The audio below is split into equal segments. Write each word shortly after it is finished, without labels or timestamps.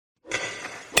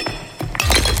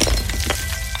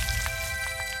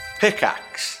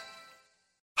Pickaxe.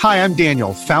 Hi, I'm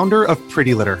Daniel, founder of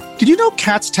Pretty Litter. Did you know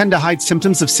cats tend to hide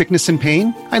symptoms of sickness and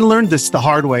pain? I learned this the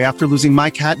hard way after losing my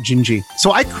cat, Gingy.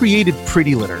 So I created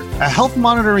Pretty Litter, a health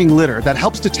monitoring litter that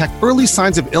helps detect early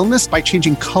signs of illness by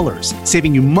changing colors,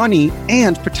 saving you money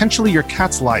and potentially your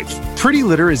cat's life. Pretty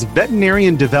Litter is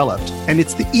veterinarian developed, and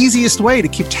it's the easiest way to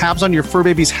keep tabs on your fur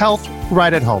baby's health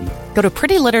right at home. Go to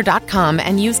prettylitter.com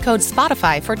and use code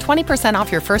SPOTIFY for 20% off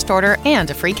your first order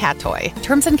and a free cat toy.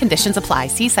 Terms and conditions apply.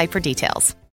 See site for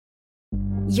details.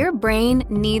 Your brain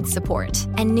needs support,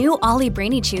 and new Ollie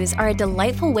Brainy Chews are a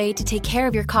delightful way to take care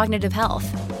of your cognitive health.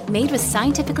 Made with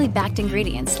scientifically backed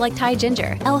ingredients like Thai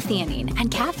ginger, L-theanine, and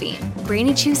caffeine,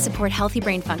 Brainy Chews support healthy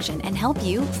brain function and help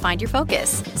you find your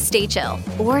focus, stay chill,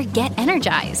 or get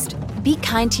energized. Be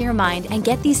kind to your mind and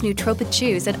get these nootropic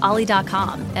chews at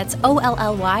ollie.com. That's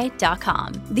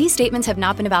OLLY.com. These statements have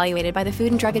not been evaluated by the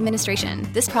Food and Drug Administration.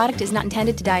 This product is not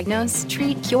intended to diagnose,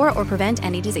 treat, cure, or prevent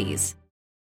any disease.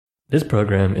 This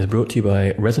program is brought to you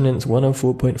by Resonance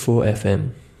 104.4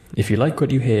 FM. If you like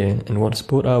what you hear and want to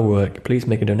support our work, please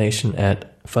make a donation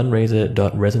at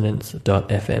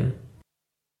fundraiser.resonance.fm.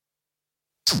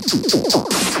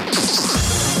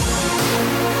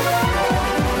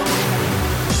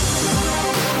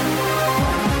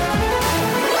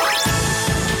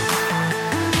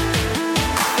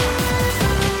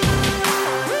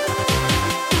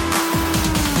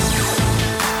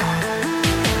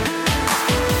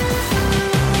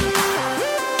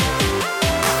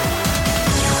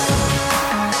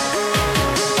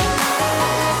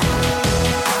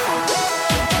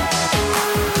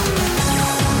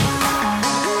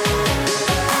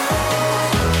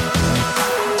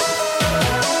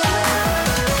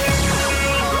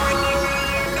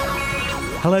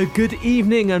 Hello, good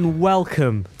evening and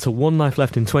welcome to One Life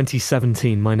Left in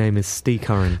 2017. My name is Steve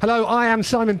Curran. Hello, I am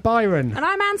Simon Byron. And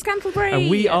I'm Anne Scantlebury. And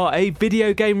we are a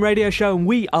video game radio show and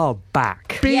we are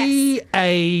back.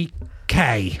 B-A-K.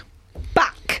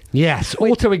 Back. Yes,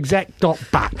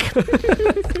 autoexec.back.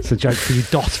 It's a joke for you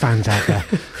DOS fans out there.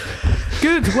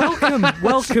 Good,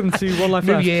 welcome to One Life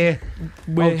New Left. Year.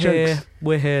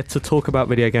 We're here to talk about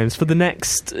video games for the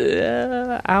next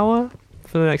hour.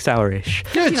 For the next hour-ish.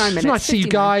 Good. It's nice to see you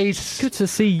guys. Good to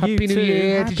see you Happy New too.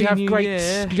 Year. Did you have New great?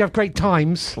 Year. Did you have great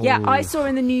times? Yeah, I saw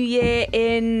in the New Year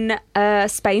in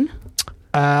Spain.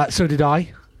 So did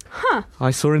I. Huh.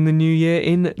 I saw in the New Year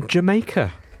in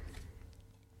Jamaica.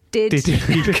 Did you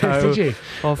go? Did you?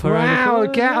 Of her own Wow,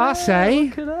 accord? get us, eh?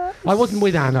 Look at us. I wasn't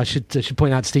with Anne. I should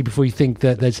point out, Steve, before you think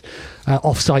that there's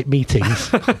off-site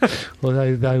meetings.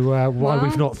 Although why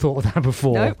we've not thought of that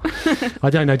before. Nope. I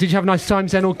don't know. Did you have nice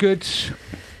times then, all good?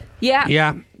 Yeah.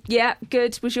 Yeah. Yeah,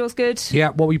 good. Was yours good? Yeah,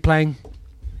 what were you playing?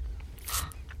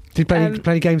 Did you play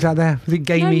any games out there? Was it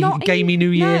gamey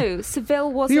New Year? No,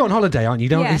 Seville wasn't. You're on holiday, aren't you?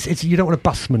 You don't want a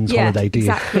busman's holiday, do you?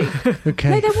 Exactly. Okay.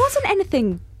 No, there wasn't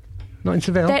anything. Not in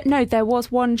Seville? There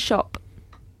was one shop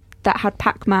that had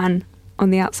Pac-Man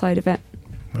on the outside of it.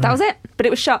 Right. That was it, but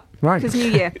it was shut. Right. Because New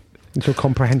Year. It's your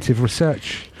comprehensive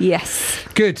research. Yes.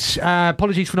 Good.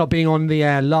 Apologies for not being on the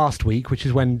air last week, which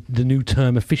is when the new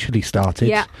term officially started.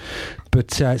 Yeah.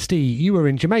 But Steve, you were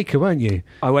in Jamaica, weren't you?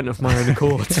 I went off my own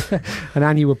accord. And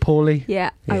Anne, you were poorly? Yeah,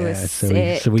 I was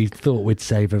sick. So we thought we'd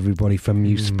save everybody from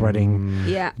you spreading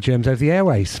germs over the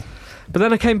airways. But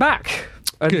then I came back.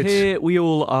 And good. Here we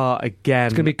all are again.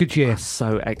 It's going to be a good year.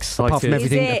 So excited. Apart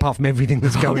from everything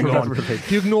that's going on.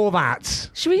 You ignore that.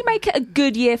 Should we make it a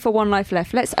good year for One Life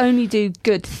Left? Let's only do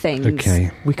good things. Okay.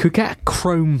 We could get a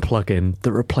Chrome plugin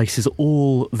that replaces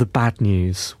all the bad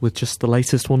news with just the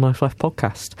latest One Life Left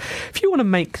podcast. If you want to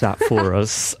make that for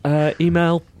us,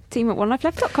 email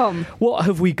team@onelifeleft.com. What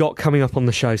have we got coming up on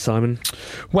the show, Simon?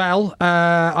 Well,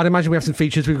 I'd imagine we have some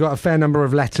features. We've got a fair number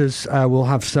of letters. We'll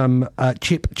have some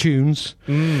chip tunes.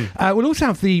 We'll also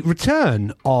have the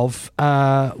return of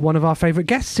one of our favourite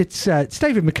guests. It's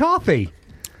David McCarthy.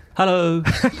 Hello.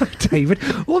 David.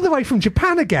 All the way from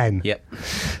Japan again. Yep.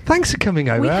 Thanks for coming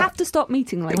over. We have to stop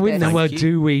meeting like this. Well,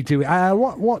 do we?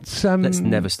 What's Let's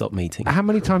never stop meeting. How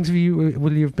many times will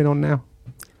you have been on now?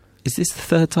 Is this the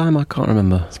third time? I can't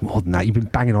remember. It's more than that. You've been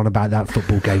banging on about that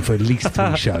football game for at least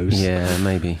 3 shows. Yeah,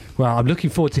 maybe. Well, I'm looking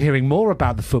forward to hearing more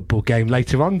about the football game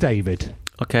later on, David.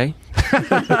 Okay.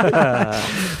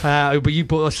 But you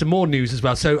brought us some more news as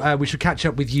well, so we should catch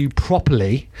up with you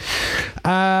properly.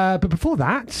 But before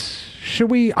that, shall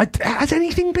we... has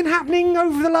anything been happening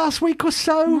over the last week or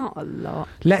so? Not a lot.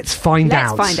 Let's find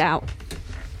out. Let's find out.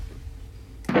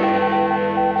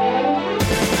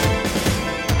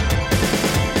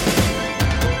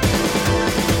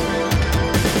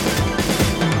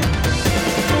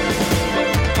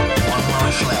 One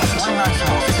life left. One life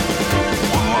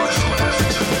left. One life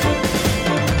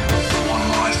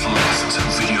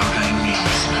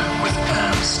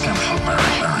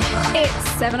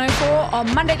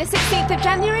on Monday the 16th of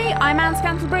January. I'm Anne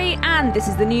Scantlebury and this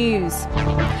is the news.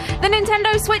 The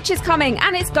Nintendo Switch is coming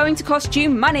and it's going to cost you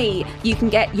money. You can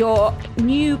get your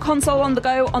new console on the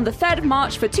go on the 3rd of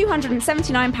March for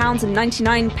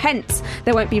 £279.99.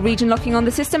 There won't be region locking on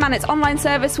the system and its online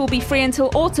service will be free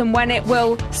until autumn when it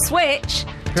will switch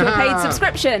to a paid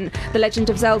subscription. The Legend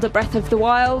of Zelda Breath of the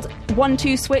Wild,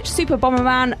 1-2 Switch, Super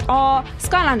Bomberman are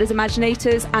Skylanders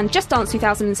Imaginators, and Just Dance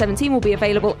 2017 will be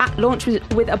available at launch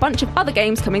with a bunch of other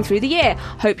games coming through the year.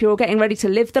 Hope you're all getting ready to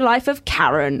live the life of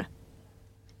Karen.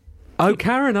 Oh,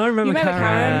 Karen, I remember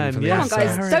Karen. Come on,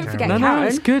 guys, don't forget Karen. No,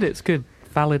 it's good.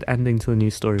 Valid ending to the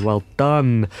news story. Well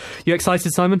done. You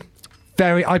excited, Simon?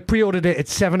 Very. I pre-ordered it at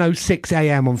 7:06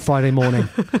 a.m. on Friday morning.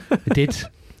 I did.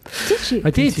 Did you?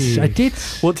 I did.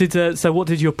 What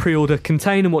did your pre-order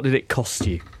contain and what did it cost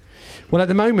you? Well, at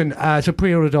the moment, so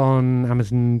pre-ordered on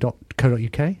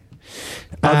Amazon.co.uk.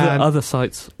 Other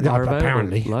sites are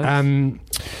apparently. Available.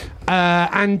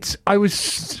 And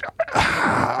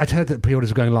I'd heard that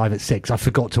pre-orders were going live at 6. I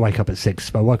forgot to wake up at 6,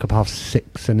 but I woke up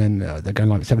 6:30 and then they're going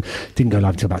live at 7. Didn't go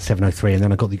live until about 7:03, and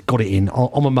then I got it in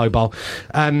on my mobile.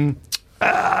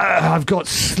 I've got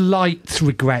slight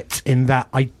regret in that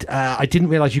I didn't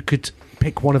realise you could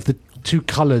pick one of the two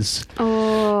colours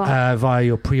via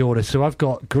your pre-order. So I've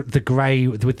got the grey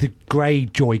with the grey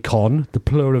Joy-Con. The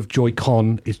plural of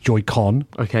Joy-Con is Joy-Con.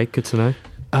 Okay, good to know.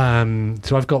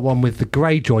 So I've got one with the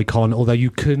grey Joy-Con, although you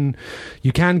can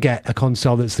get a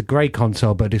console that's the grey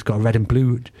console, but it's got a red and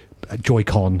blue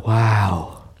Joy-Con.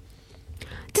 Wow.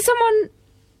 Did someone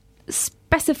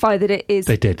specify that it is?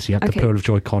 They did. So the plural of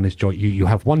Joy-Con is Joy. You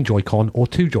have one Joy-Con or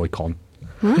two Joy-Con.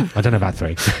 I don't know about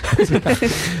 3.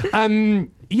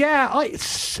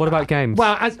 What about games?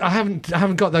 Well, I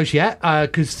haven't got those yet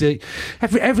because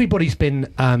everybody's been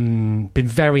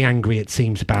very angry. It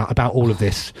seems about all of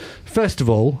this. First of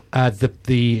all,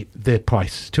 the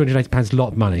price, £280 is a lot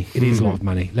of money. It is a lot of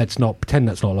money. Let's not pretend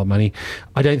that's not a lot of money.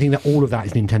 I don't think that all of that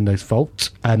is Nintendo's fault.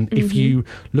 If you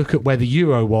look at where the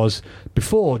euro was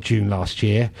before June last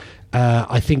year,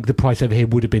 I think the price over here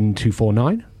would have been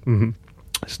 $249.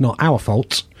 It's not our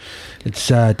fault. It's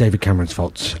David Cameron's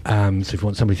fault. So if you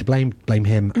want somebody to blame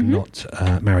him and not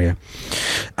Mario.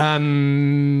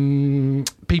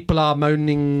 People are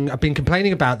I've been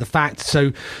complaining about the fact.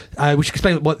 So we should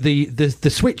explain what the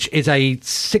Switch is a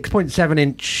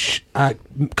 6.7-inch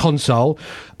console,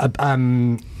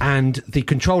 and the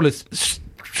controllers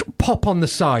pop on the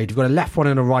side. You've got a left one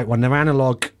and a right one. They're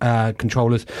analog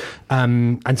controllers,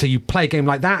 and so you play a game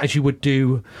like that as you would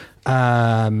do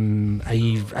a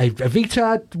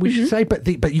Vita, we should say, but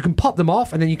you can pop them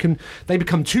off, and then they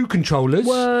become two controllers.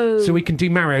 Whoa. So we can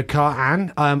do Mario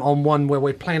Kart on one where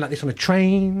we're playing like this on a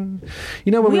train.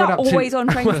 You know, when we went up always on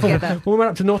trains together. When we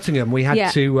went up to Nottingham, we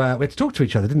had to talk to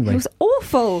each other, didn't we? It was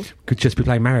awful. Could just be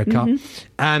playing Mario Kart.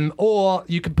 Or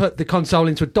you can put the console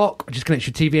into a dock, which just connects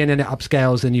your TV, and then it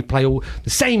upscales, and you play all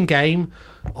the same game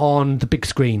on the big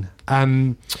screen.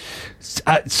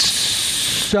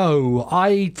 So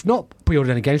I've not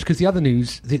pre-ordered any games because the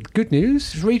good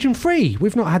news is region free.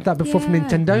 We've not had that before from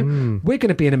Nintendo. We're going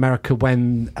to be in America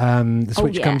when the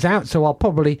Switch comes out, so I'll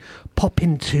probably pop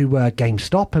into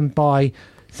GameStop and buy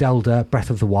Zelda Breath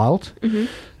of the Wild.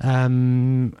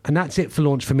 And that's it for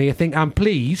launch for me. I think I'm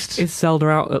pleased. Is Zelda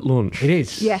out at launch? It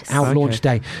is. Yes. Out launch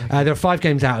day. There are 5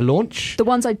 games out at launch. The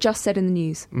ones I just said in the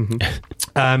news.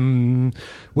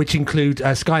 Which include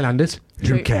Skylanders.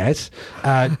 True. Who cares?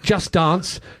 Just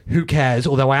Dance. Who cares?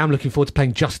 Although I am looking forward to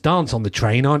playing Just Dance on the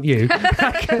train, aren't you?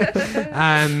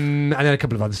 And then a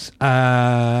couple of others.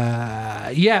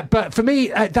 But for me,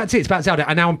 that's it. It's about Zelda.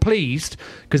 And now I'm pleased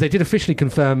because they did officially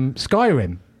confirm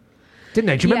Skyrim. Didn't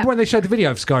they? Do you remember when they showed the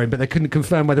video of Skyrim, but they couldn't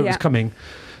confirm whether it was coming?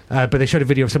 But they showed a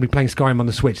video of somebody playing Skyrim on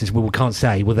the Switch. They said, well, we can't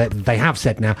say. Well, they have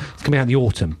said now. It's coming out in the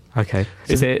autumn. Okay.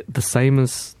 Is it the same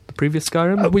as the previous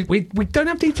Skyrim? We don't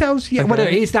have details yet. Okay. Well,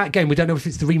 it is that game. We don't know if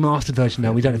it's the remastered version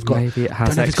now. We don't know if maybe it has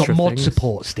don't know if it's got mod things.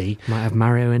 support, Steve. Might have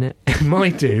Mario in it. It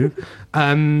might do.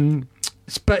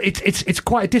 But it's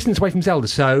quite a distance away from Zelda.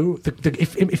 So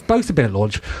if both had been at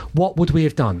launch, what would we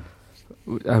have done?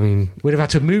 I mean, we'd have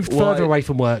had to move further away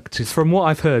from work. From what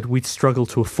I've heard, we'd struggle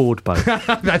to afford both.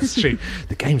 That's true.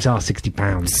 The games are £60.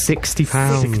 £60.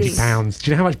 £60. Do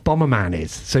you know how much Bomberman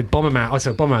is? So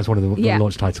Bomberman's one of the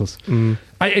launch titles.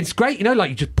 It's great,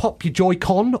 you just pop your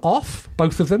Joy-Con off,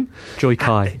 both of them.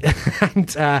 Joy-Kai. And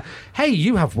hey,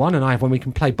 you have one and I have one. We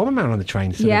can play Bomberman on the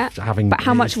train. But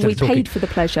how much have we paid for the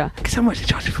pleasure? Because how much are you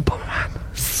charging for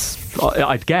Bomberman?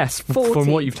 I'd guess 40. From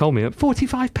what you've told me,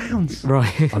 £45.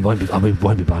 Right. I won't be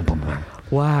buying Bomberman.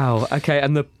 Wow. Okay,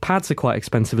 and the pads are quite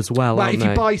expensive as well. Well, aren't if they?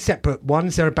 you buy separate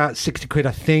ones, they're about £60,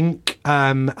 I think.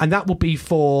 and that will be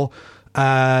for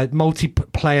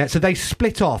multiplayer. So they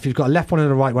split off. You've got a left one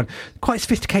and a right one. Quite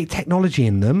sophisticated technology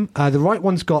in them. The right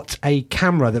one's got a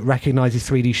camera that recognises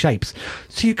 3D shapes,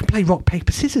 so you can play rock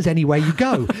paper scissors anywhere you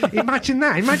go. Imagine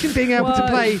that. Imagine being able to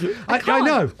play. I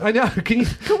know. Can you?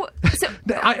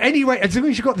 Anyway, as long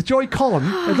as you've got the Joy-Con,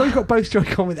 as long as you've got both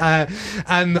Joy-Con with, I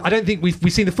don't think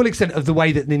we've seen the full extent of the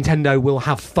way that Nintendo will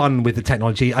have fun with the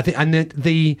technology. I think, and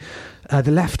the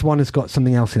left one has got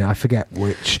something else in it. I forget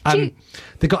which.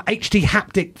 They've got HD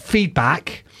haptic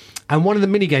feedback, and one of the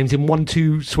mini games in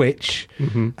 1-2 Switch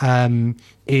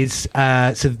is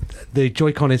so the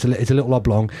Joy-Con is a little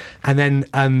oblong, and then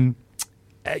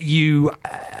you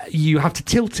have to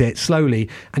tilt it slowly,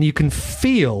 and you can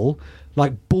feel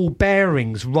like ball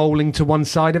bearings rolling to one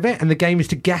side of it, and the game is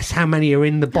to guess how many are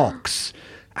in the box,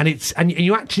 and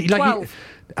you actually like. 12.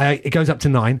 It goes up to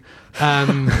 9.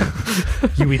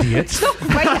 You idiot. It's not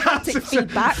great haptic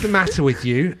feedback. What's the matter with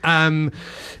you? But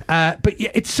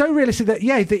yeah, it's so realistic that,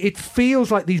 it feels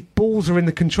like these balls are in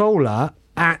the controller.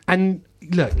 And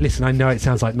look, listen, I know it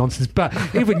sounds like nonsense, but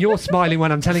even you're smiling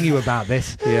when I'm telling you about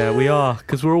this. Yeah, we are,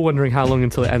 because we're all wondering how long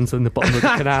until it ends in the bottom of the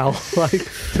canal.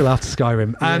 Till after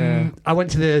Skyrim. I went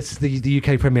to the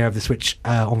UK premiere of the Switch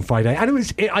on Friday, and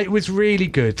it was really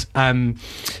good.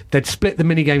 They'd split the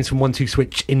mini games from 1-2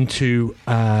 Switch into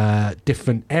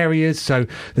different areas. So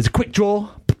there's a quick draw.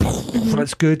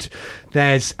 That's good.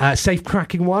 There's a safe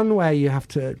cracking one where you have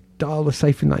to dial the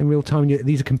safe in real time.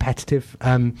 These are competitive.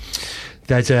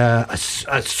 There's a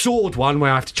sword one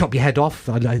where I have to chop your head off.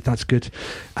 That's good.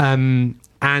 And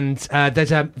there's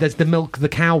the milk the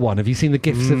cow one. Have you seen the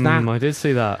gifs of that? I did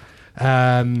see that.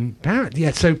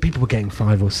 So people were getting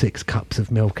 5 or 6 cups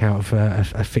of milk out of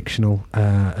a fictional,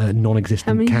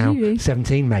 non-existent cow.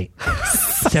 17, mate.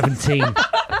 17.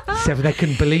 They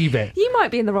couldn't believe it. You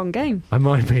might be in the wrong game. I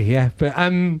might be, yeah. But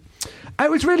it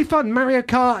was really fun. Mario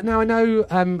Kart. Now I know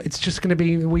it's just going to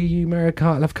be Wii U Mario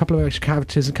Kart. I'll have a couple of extra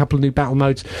characters, a couple of new battle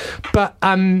modes. But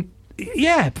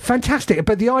fantastic.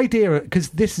 But the idea, because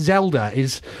this Zelda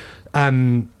is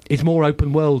more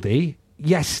open worldy.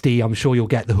 Yes, Steve, I'm sure you'll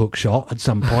get the hook shot at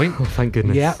some point. Oh, thank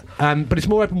goodness. Yeah, but it's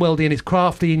more open worldy and it's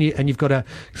crafty, and you've got to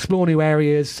explore new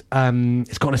areas.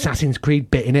 It's got an Assassin's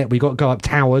Creed bit in it. We've got to go up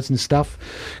towers and stuff.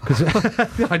 Because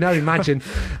I know, imagine.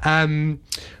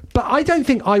 But I don't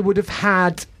think I would have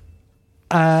had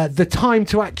the time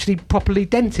to actually properly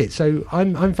dent it. So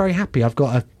I'm very happy. I've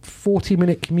got a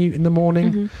 40-minute commute in the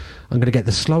morning. I'm going to get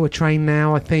the slower train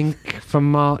now, I think,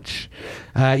 from March.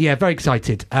 Very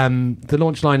excited. The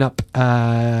launch lineup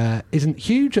isn't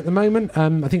huge at the moment.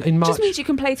 I think in March... Just means you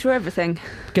can play through everything.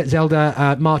 Get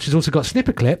Zelda. March has also got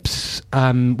Snipper Clips,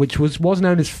 which was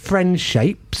known as Friend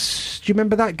Shapes. Do you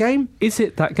remember that game? Is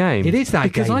it that game? It is that game.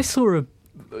 Because I saw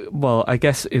I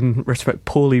guess in retrospect,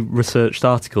 poorly researched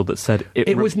article that said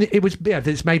that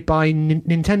it's made by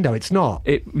Nintendo. It's not.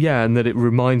 And that it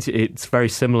reminds you it's very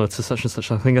similar to such and such.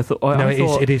 I think I thought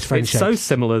it is Friend Shapes. It's so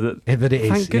similar that it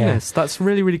is. Thank goodness, that's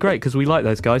really, really great because we like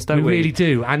those guys, don't we? We really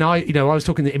do. And I was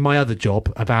talking in my other job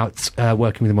about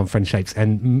working with them on Friend Shapes,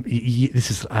 and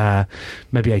this is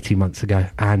maybe 18 months ago,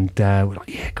 and we're like,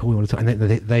 yeah, cool, we want to talk. And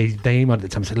they emailed at the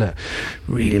time and said, look,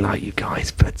 really like you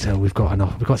guys, but we've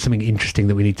got something interesting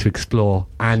that we need to explore.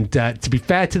 And to be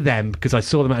fair to them, because I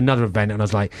saw them at another event and I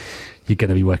was like, you're going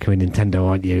to be working with Nintendo,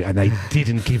 aren't you? And they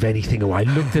didn't give anything away. I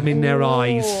looked them in their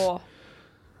eyes.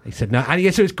 They said no.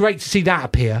 And so it's great to see that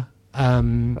appear.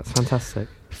 That's fantastic.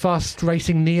 Fast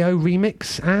Racing Neo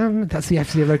remix. That's the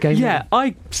F-Zero game. Yeah,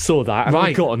 I saw that and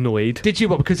I got annoyed. Did you?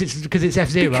 What? Because it's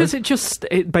F-Zero? Because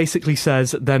it basically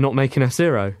says they're not making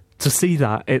F-Zero. To see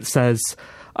that, it says,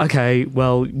 okay,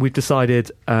 well, we've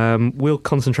decided we'll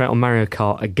concentrate on Mario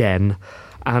Kart again,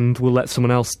 and we'll let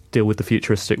someone else deal with the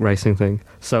futuristic racing thing.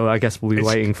 So I guess we'll be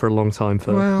waiting for a long time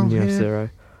for new F-Zero.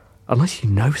 Unless you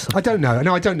know something. I don't know.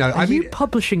 No, I don't know. Are you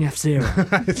publishing F-Zero?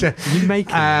 You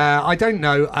making I don't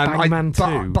know. Bangman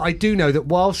 2. But I do know that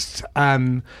whilst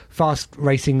Fast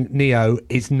Racing Neo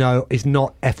is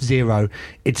not F-Zero,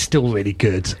 it's still really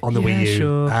good on the Wii U.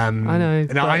 Sure. I know.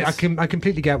 And I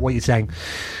completely get what you're saying.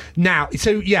 Now,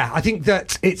 so yeah, I think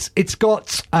that it's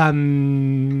got a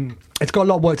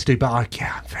lot of work to do, but I'm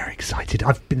very excited.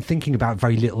 I've been thinking about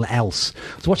very little else.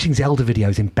 I was watching Zelda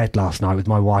videos in bed last night with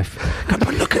my wife.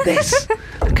 Going, look at this!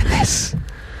 Look at this!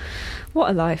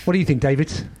 What a life. What do you think,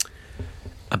 David?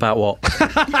 About what?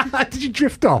 Did you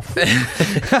drift off?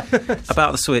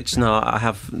 About the Switch, no, I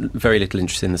have very little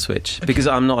interest in the Switch because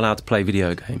I'm not allowed to play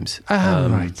video games.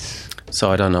 Right. So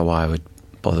I don't know why I would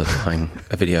bother buying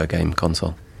a video game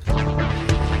console.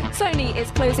 Sony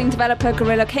is closing developer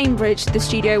Guerrilla Cambridge. The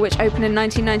studio, which opened in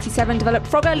 1997, developed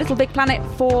Frogger, Little Big Planet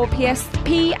for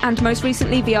PSP and most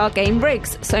recently VR game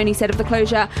Rigs. Sony said of the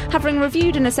closure, having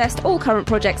reviewed and assessed all current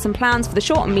projects and plans for the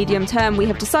short and medium term, we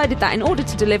have decided that in order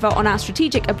to deliver on our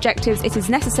strategic objectives, it is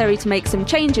necessary to make some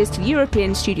changes to the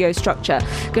European studio structure.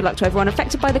 Good luck to everyone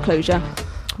affected by the closure.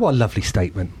 What a lovely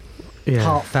statement. Yeah.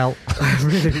 Heartfelt.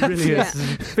 really is.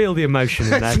 Feel the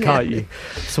emotion in there, can't you?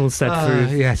 Someone said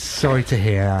through. Yes, sorry to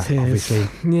hear, obviously.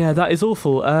 Yeah, that is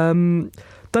awful.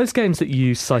 Those games that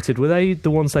you cited, were they the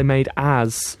ones they made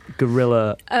as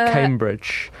Guerrilla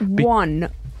Cambridge? One.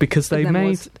 Because they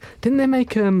made... Didn't they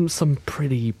make some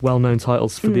pretty well-known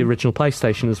titles for the original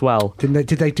PlayStation as well? Did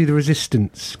they do the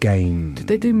Resistance game? Did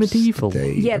they do Medieval?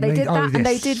 They did that, and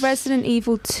they did Resident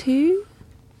Evil 2.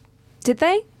 Did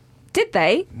they?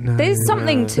 No, there's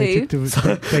something to. Did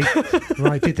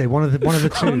they? One of the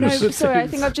two. Oh no, sorry. I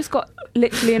think I've just got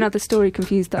literally another story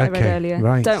confused that I read earlier.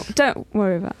 Right. Don't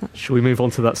worry about that. Shall we move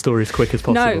on to that story as quick as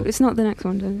possible? No, it's not the next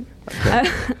one. Don't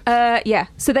it? Yeah.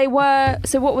 So they were.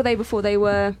 So what were they before? They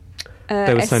were.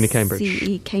 They were Sony Cambridge.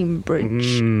 SCE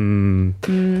Cambridge.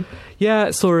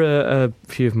 Yeah, saw a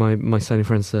few of my Sony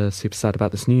friends are super sad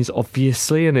about this news,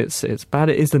 obviously, and it's bad.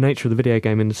 It is the nature of the video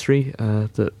game industry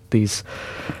that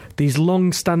these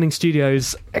long-standing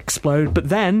studios explode, but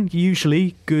then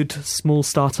usually good small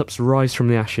startups rise from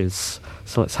the ashes.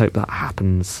 So let's hope that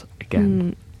happens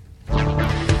again.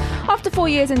 After 4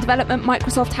 years in development,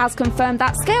 Microsoft has confirmed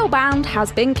that Scalebound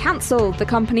has been cancelled. The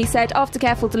company said after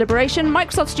careful deliberation,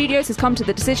 Microsoft Studios has come to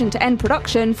the decision to end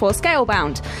production for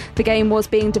Scalebound. The game was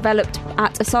being developed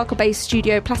at Osaka-based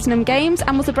studio Platinum Games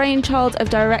and was the brainchild of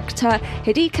director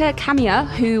Hideki Kamiya,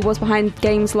 who was behind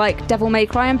games like Devil May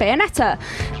Cry and Bayonetta.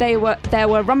 There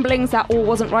were rumblings that all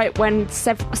wasn't right when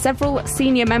several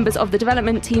senior members of the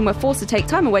development team were forced to take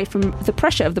time away from the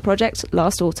pressure of the project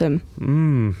last autumn.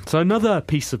 So another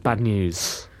piece of bad news.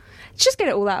 Just get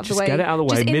it all out of the way. Just get it out of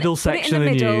the way. Middle section of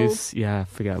the middle, news. Yeah,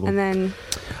 forgettable. And then...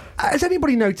 Has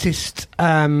anybody noticed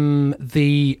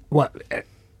it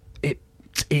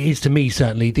is to me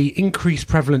certainly, the increased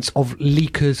prevalence of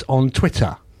leakers on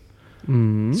Twitter?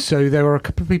 So there were a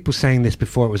couple of people saying this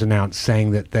before it was announced,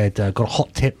 saying that they'd got a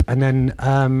hot tip and then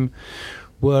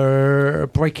were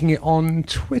breaking it on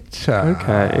Twitter.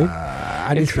 Okay.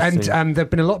 And there have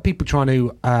been a lot of people trying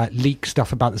to leak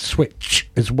stuff about the Switch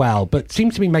as well, but seem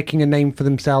to be making a name for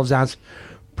themselves as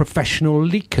professional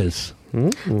leakers.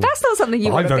 That's not something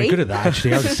you want to be. I'm very good at that,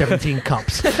 actually. I was 17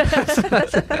 cups.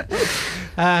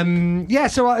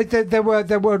 So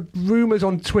there were rumours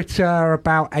on Twitter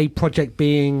about a project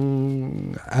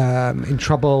being in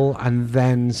trouble, and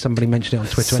then somebody mentioned it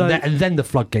on Twitter, and then the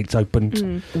floodgates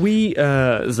opened. We,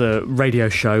 as a radio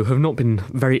show, have not been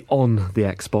very on the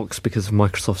Xbox because of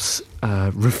Microsoft's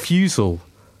refusal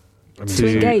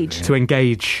to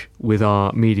engage with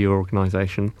our media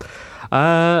organisation.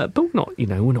 But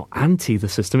we're not anti the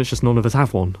system. It's just none of us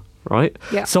have one, right?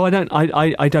 Yeah. So I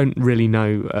don't really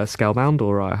know Scalebound,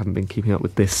 or I haven't been keeping up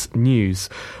with this news.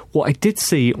 What I did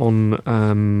see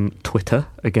on Twitter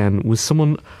again was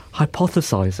someone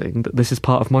hypothesising that this is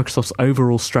part of Microsoft's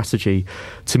overall strategy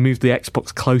to move the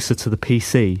Xbox closer to the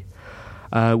PC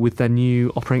with their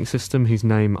new operating system, whose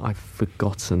name I've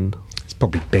forgotten.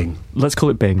 Probably Bing. Let's call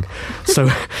it Bing. So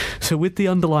with the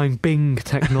underlying Bing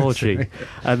technology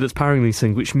that's powering these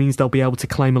things, which means they'll be able to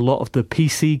claim a lot of the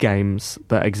PC games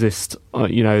that exist,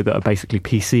 that are basically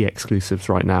PC exclusives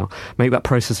right now, make that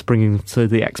process of bringing them to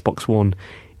the Xbox One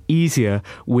easier,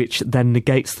 which then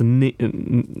negates the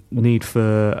need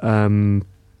for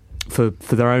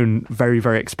their own very,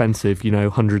 very expensive,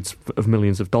 hundreds of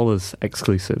millions of dollars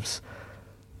exclusives.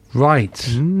 Right.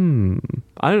 I don't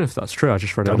know if that's true. I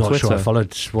just read it on Twitter. I'm not sure I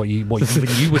followed what you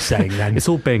were saying then. It's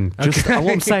all Bing. Just what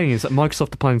I'm saying is that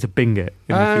Microsoft are planning to Bing it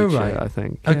in the future, right. I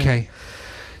think. Okay.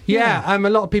 Yeah, a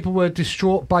lot of people were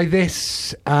distraught by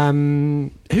this. Who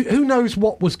knows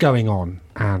what was going on,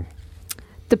 Anne?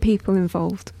 The people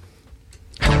involved.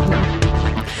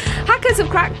 Hackers have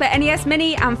cracked the NES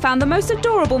Mini and found the most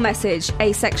adorable message.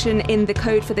 A section in the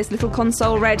code for this little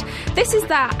console read, "This is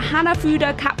the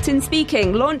Hanafuda captain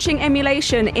speaking, launching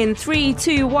emulation in 3,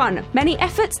 2, 1. Many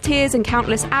efforts, tears and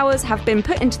countless hours have been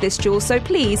put into this jewel, so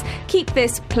please keep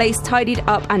this place tidied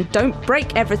up and don't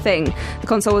break everything." The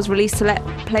console was released to let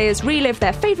players relive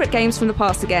their favourite games from the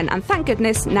past again, and thank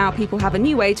goodness now people have a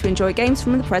new way to enjoy games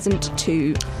from the present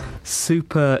too.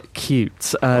 Super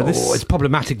cute. It's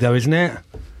problematic though, isn't it?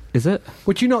 Is it?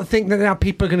 Would you not think that now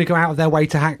people are going to go out of their way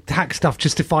to hack stuff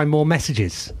just to find more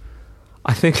messages?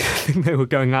 I think they were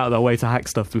going out of their way to hack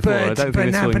stuff before. I don't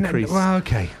think this will increase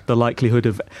the likelihood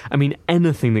of... I mean,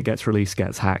 anything that gets released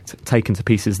gets hacked, taken to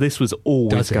pieces. This was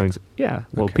always going to... Yeah,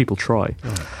 well, people try.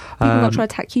 People not tried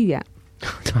to hack you yet. I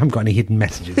haven't got any hidden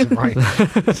messages, right?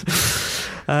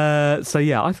 So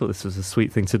yeah, I thought this was a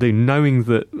sweet thing to do. Knowing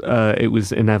that it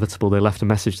was inevitable, they left a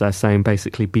message there saying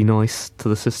basically be nice to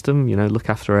the system, look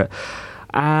after it.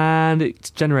 And it's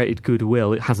generated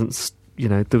goodwill. It hasn't...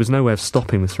 there was no way of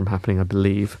stopping this from happening, I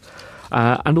believe.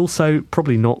 And also,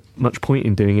 probably not much point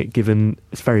in doing it, given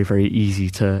it's very, very easy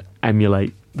to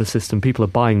emulate the system. People are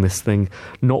buying this thing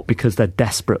not because they're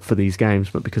desperate for these games,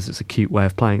 but because it's a cute way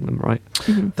of playing them, right?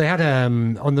 Mm-hmm. They had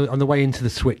on the way into the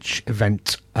Switch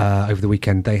event over the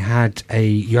weekend. They had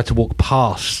you had to walk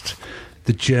past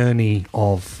the journey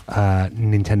of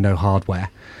Nintendo hardware,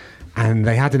 and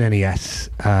they had an NES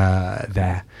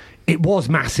there. It was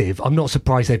massive. I'm not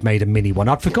surprised they've made a mini one.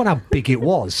 I'd forgotten how big it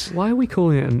was. Why are we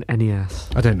calling it an NES?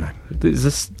 I don't know. Is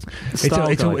this it's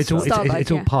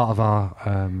all part of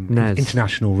our NES.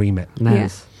 international remit.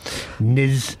 NES.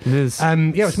 NIS.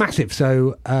 Yeah, it's massive.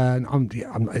 So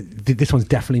this one's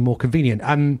definitely more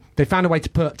convenient. They found a way to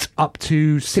put up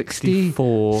to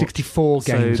 64 games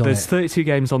so on there's it. 32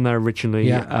 games on there originally.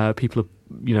 Yeah. People have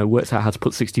worked out how to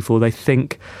put 64. They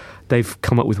think they've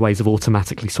come up with ways of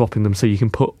automatically swapping them so you can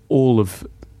put all of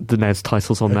the NES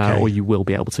titles on there, or you will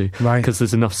be able to, because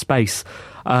there's enough space.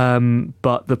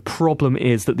 But the problem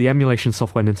is that the emulation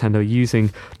software Nintendo are using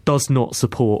does not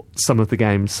support some of the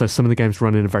games. So some of the games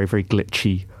run in a very, very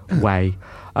glitchy way,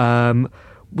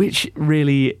 which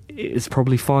really is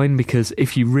probably fine, because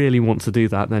if you really want to do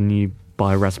that, then you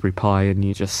buy a Raspberry Pi and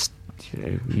you just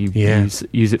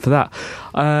use it for that.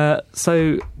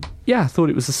 So yeah, I thought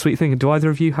it was a sweet thing. Do either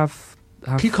of you have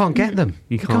You can't get them.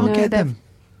 You can't get them.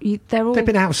 They're all... They've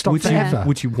been out of stock forever.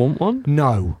 Would you want one?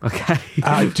 No. Okay.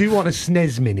 I do want a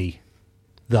SNES Mini,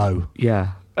 though.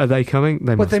 Yeah. Are they coming?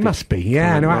 They must be. Yeah.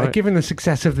 coming, No, right? Given the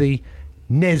success of the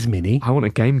NES Mini, I want a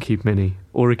GameCube Mini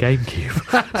or a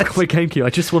GameCube. I've got my GameCube. I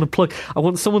just want to plug. I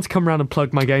want someone to come around and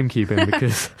plug my GameCube in,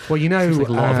 because well, it feels like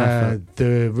a lot of effort.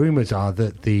 The rumours are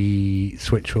that the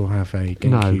Switch will have a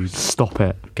GameCube. No, stop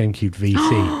it. GameCube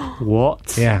VC.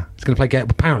 What? Yeah, it's going to play game.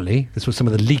 Apparently, this was some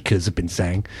of the leakers have been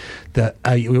saying that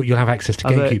you'll have access to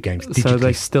GameCube games digitally. So are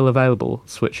they still available,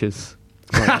 Switches?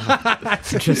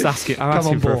 Just asking. I'm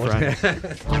asking for a friend.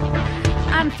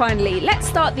 And finally, let's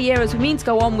start the year as we mean to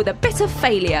go on with a bit of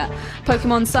failure.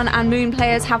 Pokemon Sun and Moon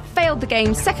players have failed the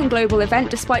game's second global event,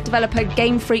 despite developer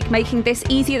Game Freak making this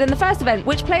easier than the first event,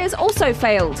 which players also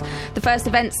failed. The first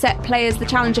event set players the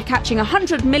challenge of catching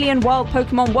 100 million wild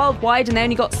Pokemon worldwide, and they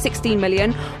only got 16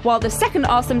 million, while the second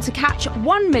asked them to catch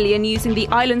 1 million using the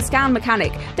island scan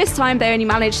mechanic. This time they only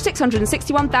managed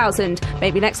 661,000.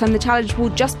 Maybe next time the challenge will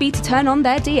just be to turn on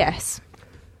their DS.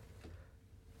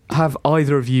 Have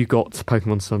either of you got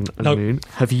Pokemon Sun and Moon?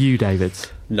 Have you, David?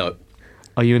 No.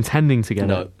 Are you intending to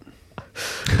get it?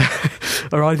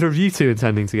 Are either of you two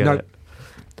intending to get it?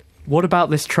 What about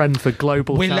this trend for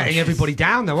global We're challenges? letting everybody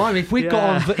down, though, aren't we? If we'd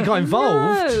got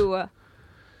involved...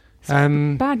 No.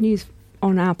 Bad news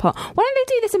on our part. Why don't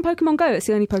they do this in Pokemon Go? It's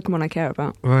the only Pokemon I care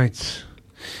about. Right.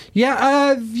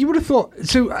 Yeah, you would have thought...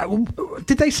 So,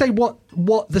 did they say what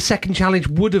the second challenge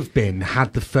would have been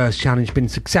had the first challenge been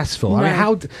successful? No. I mean,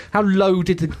 how low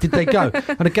did they go?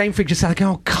 And a Game Freak just said,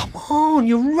 "Oh, come on,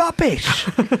 you're rubbish.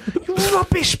 You're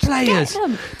rubbish players."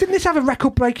 Didn't this have a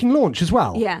record-breaking launch as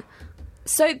well? Yeah.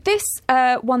 So this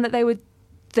one that they would...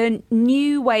 The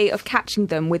new way of catching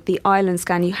them with the island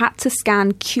scan, you had to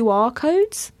scan QR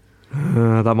codes.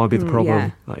 That might be the problem.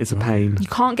 Yeah. That is a pain. You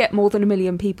can't get more than 1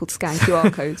 million people to scan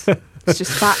QR codes. It's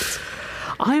just fact.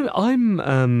 I've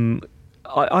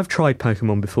tried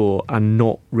Pokemon before and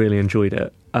not really enjoyed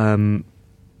it.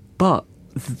 But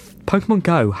Pokemon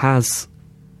Go has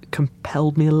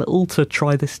compelled me a little to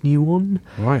try this new one.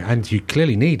 Right, and you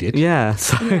clearly need it. Yeah,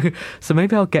 so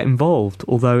maybe I'll get involved.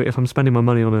 Although if I'm spending my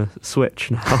money on a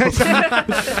Switch now,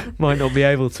 might not be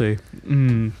able to.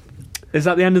 Is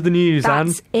that the end of the news, Anne?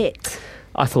 That's it.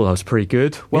 I thought that was pretty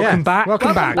good. Welcome back.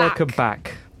 Welcome back. Welcome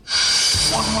back.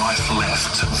 One Life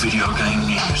Left video game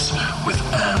news with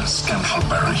Anne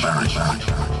Scantleberry.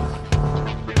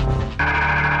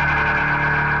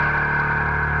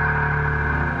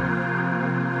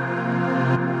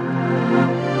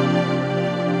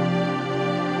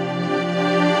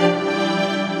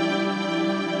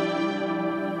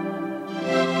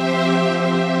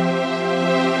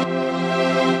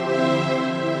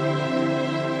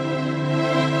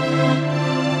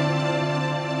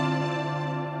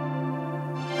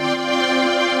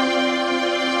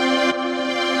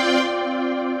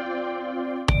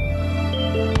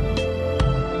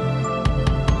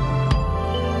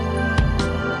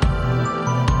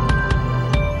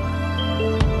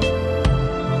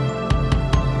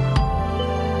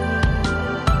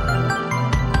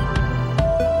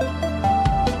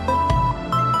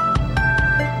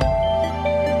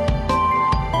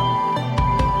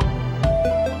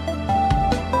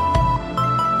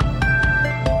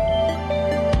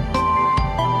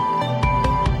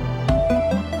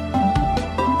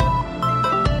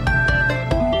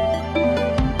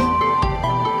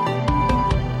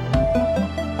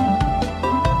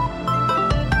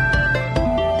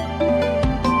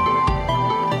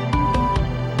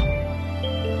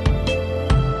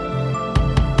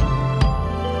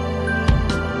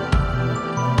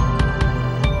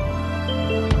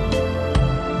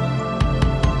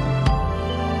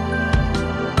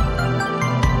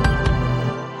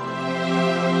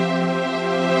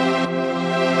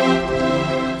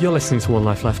 You're listening to One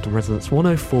Life Left on Resonance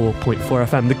 104.4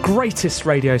 FM, the greatest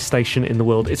radio station in the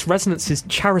world. It's Resonance's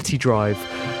charity drive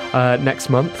next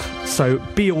month, so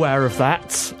be aware of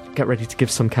that. Get ready to give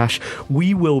some cash.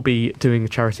 We will be doing a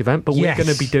charity event, but we're going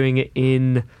to be doing it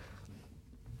in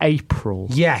April.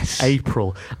 Yes.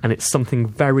 April. And it's something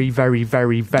very, very,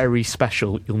 very, very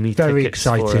special. You'll need very tickets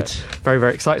excited. for it. Very,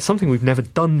 very excited. Something we've never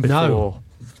done before.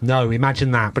 No,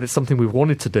 imagine that. But it's something we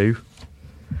wanted to do.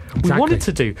 Exactly. We wanted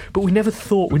to do, but we've never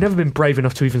been brave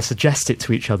enough to even suggest it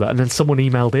to each other. And then someone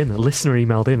emailed in, a listener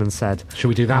emailed in and said, should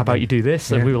we do that? How about you do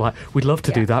this? And we were like, we'd love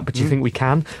to do that, but do you think we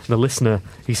can? And the listener,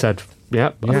 he said,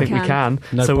 I think we can.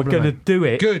 No so problem, we're going to do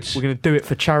it. Good. We're going to do it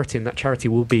for charity, and that charity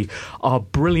will be our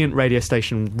brilliant radio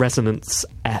station, Resonance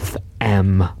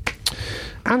FM.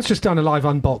 Anne's just done a live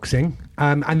unboxing,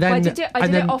 and then I did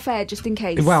it off air just in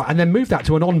case. Well, and then moved that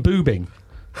to an on-boobing.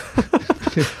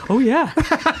 Oh yeah.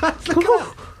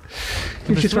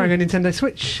 He was just wearing a Nintendo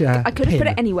Switch. I could have put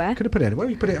it anywhere. Could have put it anywhere.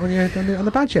 You put it on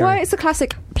the badge area. Well, it's a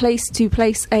classic place to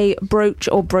place a brooch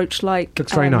or brooch-like.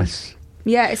 Looks very nice.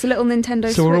 Yeah, it's a little Nintendo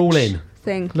Switch. So we're all in.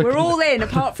 Thing. We're all in,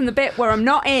 apart from the bit where I'm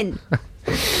not in.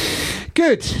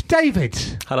 Good, David.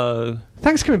 Hello.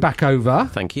 Thanks for coming back over.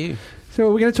 Thank you.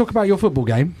 So we're going to talk about your football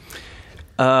game.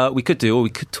 We could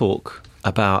talk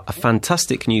about a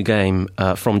fantastic new game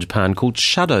from Japan called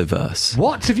Shadowverse.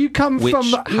 What? Have you come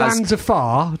from lands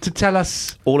afar to tell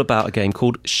us? All about a game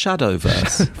called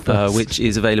Shadowverse, which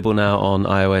is available now on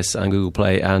iOS and Google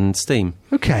Play and Steam.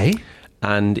 Okay.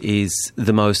 And is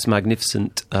the most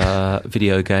magnificent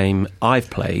video game I've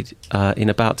played in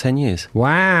about 10 years.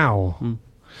 Wow.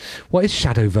 What is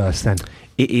Shadowverse then?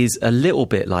 It is a little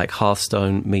bit like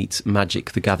Hearthstone meets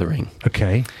Magic the Gathering.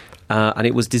 Okay. And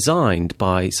it was designed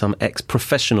by some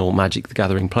ex-professional Magic the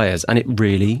Gathering players, and it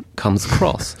really comes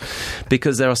across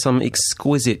because there are some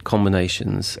exquisite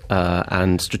combinations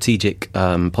and strategic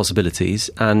possibilities,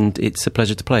 and it's a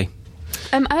pleasure to play.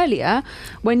 Earlier,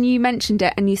 when you mentioned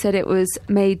it and you said it was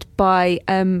made by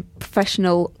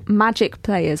professional Magic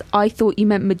players, I thought you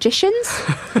meant magicians.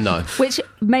 No. Which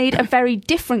made a very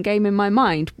different game in my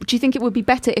mind. Do you think it would be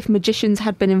better if magicians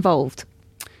had been involved?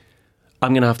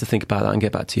 I'm going to have to think about that and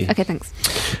get back to you. Okay, thanks.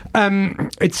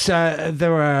 It's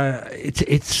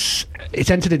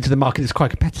entered into the market. It's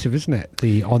quite competitive, isn't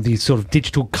it? On the sort of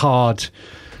digital card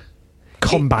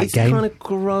combat game.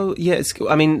 It's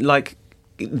kind of like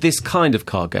this kind of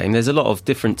card game. There's a lot of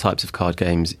different types of card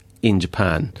games in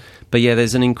Japan, but yeah,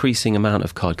 there's an increasing amount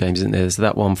of card games, isn't there? There's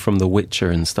that one from The Witcher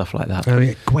and stuff like that. Oh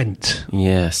yeah, Gwent.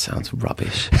 Yeah, sounds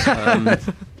rubbish. I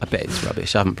bet it's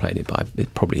rubbish. I haven't played it, but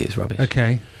it probably is rubbish.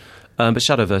 Okay. But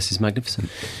Shadowverse is magnificent.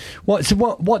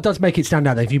 What does make it stand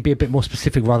out? If you be a bit more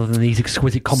specific rather than these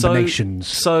exquisite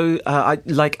combinations. I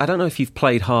don't know if you've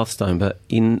played Hearthstone, but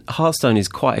in Hearthstone is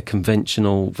quite a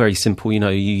conventional, very simple.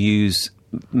 You use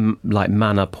like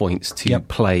mana points to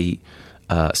play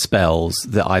spells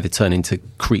that either turn into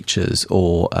creatures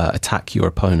or attack your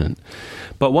opponent.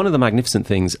 But one of the magnificent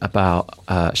things about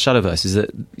Shadowverse is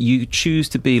that you choose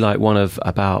to be like one of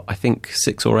about, I think,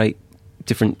 6 or 8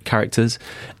 different characters,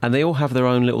 and they all have their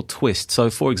own little twist.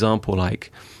 So, for example,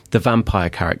 like the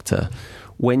vampire character,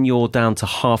 when you're down to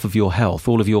half of your health,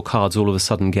 all of your cards all of a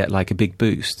sudden get like a big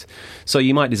boost. So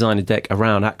you might design a deck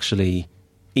around actually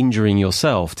injuring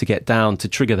yourself to get down to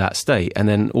trigger that state, and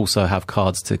then also have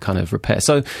cards to kind of repair.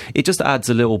 So it just adds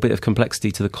a little bit of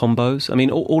complexity to the combos. I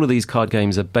mean, all of these card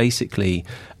games are basically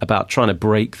about trying to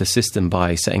break the system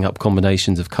by setting up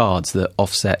combinations of cards that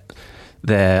offset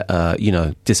their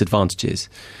disadvantages.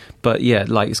 But yeah,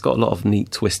 like it's got a lot of neat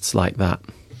twists like that.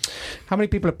 How many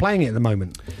people are playing it at the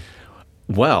moment?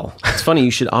 Well, it's funny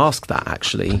you should ask that,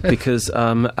 actually, because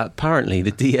apparently the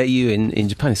DAU in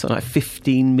Japan is something like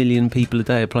 15 million people a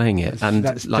day are playing it. And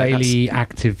that's daily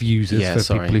active users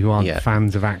people who aren't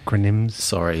fans of acronyms.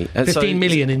 Sorry. 15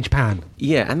 million in Japan.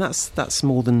 Yeah, and that's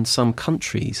more than some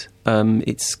countries.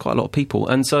 It's quite a lot of people.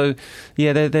 And so,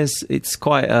 yeah, it's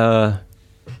quite...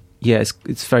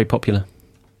 it's very popular.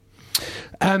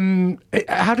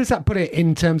 How does that put it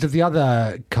in terms of the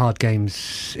other card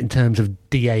games, in terms of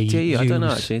DAU? I don't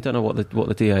know, actually. I don't know what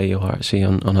the DAU are actually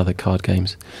on other card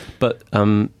games. But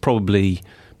probably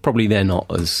they're not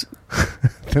as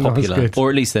popular. Or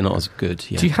at least they're not as good.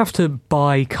 Yeah. Do you have to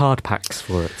buy card packs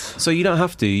for it? So you don't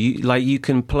have to. You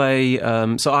can play...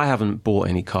 so I haven't bought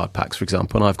any card packs, for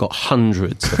example, and I've got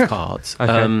hundreds of cards.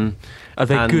 Okay. Are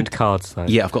they good cards, though?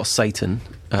 Yeah, I've got Satan.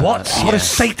 What does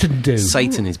Satan do?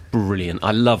 Satan is brilliant.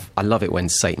 I love it when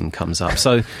Satan comes up.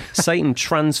 So Satan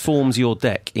transforms your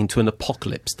deck into an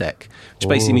apocalypse deck, which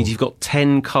basically means you've got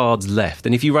 10 cards left.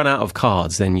 And if you run out of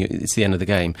cards, then it's the end of the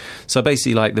game. So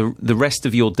basically, like the rest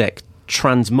of your deck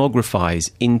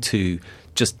transmogrifies into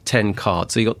just 10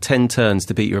 cards. So you've got 10 turns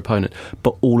to beat your opponent,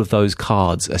 but all of those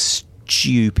cards are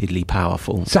stupidly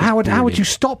powerful. So how would you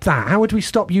stop that? How would we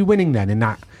stop you winning then in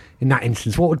that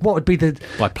instance? What would be the...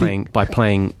 By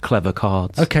playing clever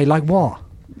cards. Okay, like what?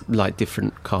 Like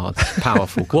different cards,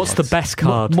 powerful cards. What's the best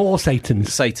card? More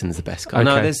Satan's. Satan's the best card.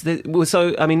 Okay.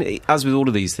 So I mean, as with all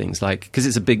of these things, like, because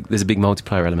there's a big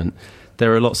multiplayer element.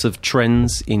 There are lots of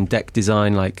trends in deck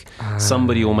design. Like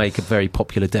somebody will make a very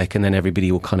popular deck, and then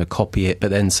everybody will kind of copy it. But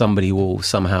then somebody will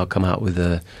somehow come out with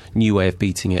a new way of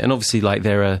beating it. And obviously, like,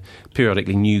 there are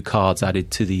periodically new cards added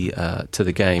to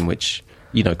the game, which,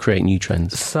 you know, create new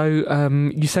trends. So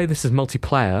you say this is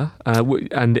multiplayer,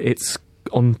 and it's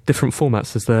on different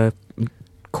formats. Is there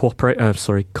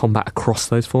combat across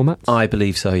those formats? I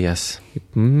believe so, yes.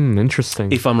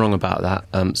 Interesting. If I'm wrong about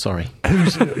that, sorry.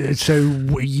 So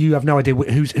you have no idea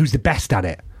who's the best at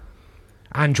it?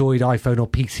 Android, iPhone, or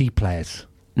PC players?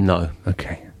 No.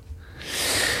 Okay.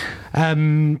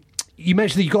 You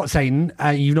mentioned that you got Satan.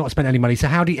 You've not spent any money. So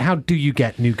how do you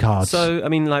get new cards? So I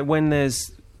mean, like,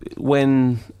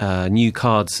 when new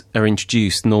cards are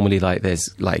introduced, normally, like, there's,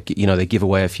 like, you know, they give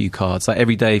away a few cards. Like,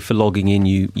 every day for logging in,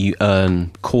 you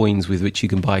earn coins with which you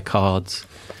can buy cards.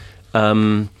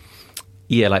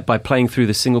 Like, by playing through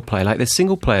the single player, like, the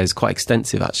single player is quite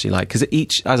extensive, actually, like, because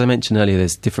as I mentioned earlier,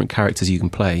 there's different characters you can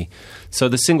play. So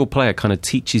the single player kind of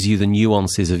teaches you the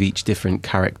nuances of each different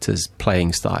character's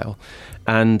playing style.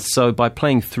 And so by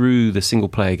playing through the single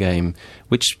player game,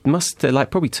 which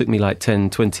probably took me like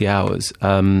 10, 20 hours,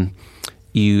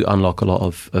 you unlock a lot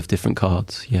of different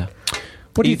cards. Yeah.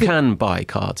 What do you can buy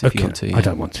cards if you want to. Yeah. I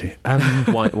don't want to.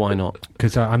 Why not?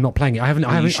 Because I'm not playing it. I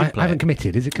haven't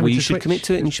committed. Is it coming to you should Switch? commit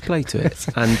to it and you should play to it.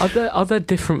 And Are there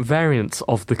different variants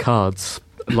of the cards?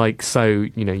 Like, so,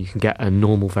 you know, you can get a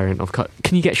normal variant of card.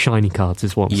 Can you get shiny cards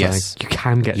is what I'm saying? You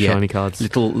can get shiny cards.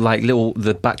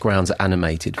 The backgrounds are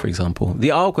animated, for example. The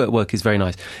artwork is very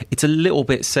nice. It's a little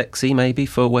bit sexy, maybe,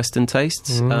 for Western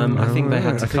tastes. I think they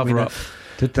had to cover up...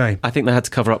 Did they? I think they had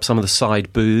to cover up some of the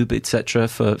side boob, etc.,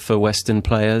 for Western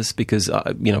players, because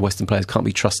Western players can't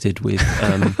be trusted with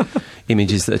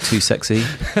images that are too sexy.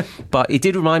 But it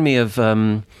did remind me of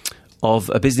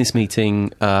a business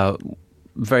meeting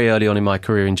very early on in my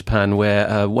career in Japan,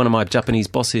 where one of my Japanese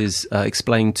bosses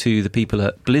explained to the people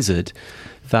at Blizzard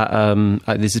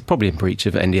that this is probably in breach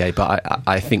of NDA, but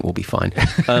I think we'll be fine.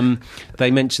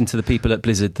 They mentioned to the people at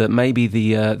Blizzard that maybe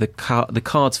the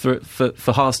cards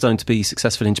for Hearthstone to be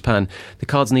successful in Japan, the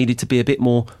cards needed to be a bit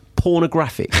more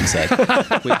pornographic, he said,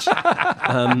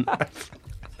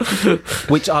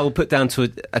 which I will put down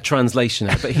to a translation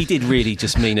there, but he did really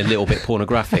just mean a little bit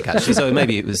pornographic, actually. So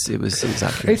maybe it was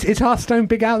accurate. Is Hearthstone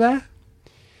big out there?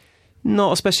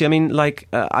 Not especially. I mean, like,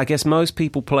 I guess most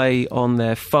people play on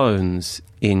their phones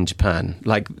in Japan.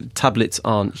 Like, tablets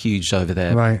aren't huge over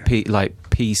there. Right.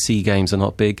 PC games are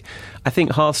not big. I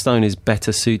think Hearthstone is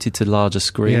better suited to larger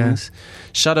screens.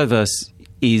 Yeah. Shadowverse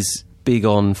is big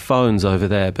on phones over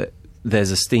there, but there's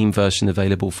a Steam version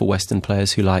available for Western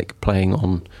players who like playing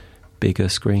on bigger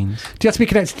screens. Do you have to be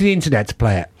connected to the internet to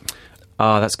play it?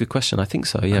 That's a good question. I think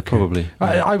so. Yeah, okay. Probably.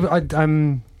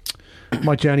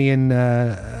 My journey in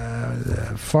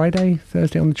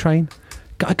Thursday on the train,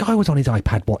 a guy was on his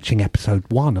iPad watching episode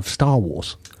 1 of Star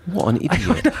Wars. What an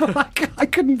idiot. I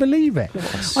couldn't believe it.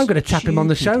 I'm going to tap him on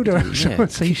the shoulder and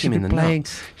say he should be playing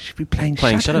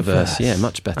Shadowverse. Yeah,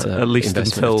 much better. At least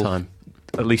until time.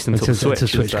 At least until the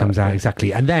Switch comes out,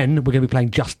 exactly. And then we're going to be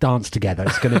playing Just Dance together.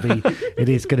 It's going to be, it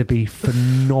is going to be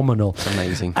phenomenal. It's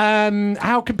amazing.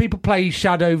 How can people play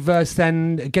Shadowverse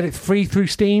then? Get it free through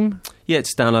Steam? Yeah,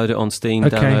 just download it on Steam,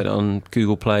 download it on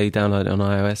Google Play, download it on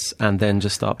iOS, and then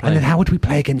just start playing. And then how would we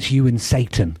play against you and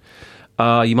Satan?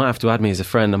 You might have to add me as a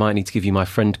friend. I might need to give you my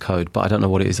friend code, but I don't know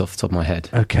what it is off the top of my head.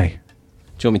 Okay.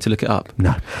 Do you want me to look it up?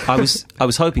 No. I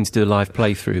was hoping to do a live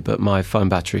playthrough, but my phone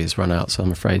battery has run out, so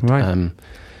I'm afraid. Right. I'm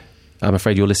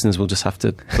afraid your listeners will just have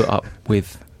to put up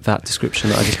with that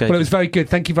description that I just gave. Well, it was very good.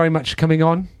 Thank you very much for coming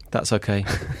on. That's okay.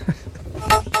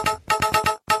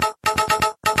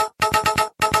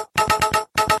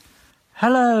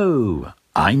 Hello,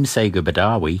 I'm Sega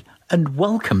Badawi, and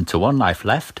welcome to One Life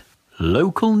Left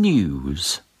Local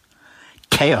News.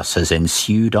 Chaos has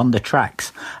ensued on the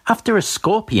tracks after a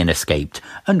scorpion escaped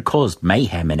and caused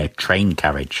mayhem in a train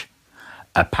carriage.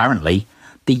 Apparently,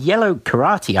 the yellow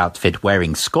karate outfit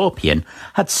wearing Scorpion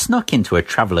had snuck into a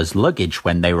traveller's luggage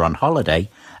when they were on holiday,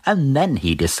 and then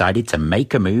he decided to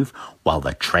make a move while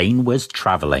the train was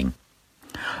travelling.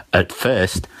 At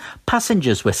first,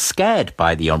 passengers were scared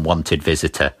by the unwanted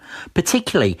visitor,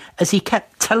 particularly as he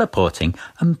kept teleporting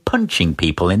and punching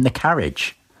people in the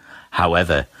carriage.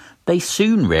 However, they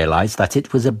soon realised that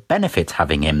it was a benefit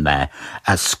having him there,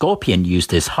 as Scorpion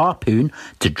used his harpoon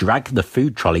to drag the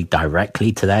food trolley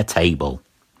directly to their table.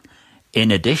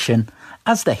 In addition,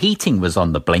 as the heating was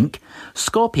on the blink,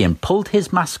 Scorpion pulled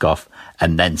his mask off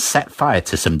and then set fire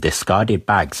to some discarded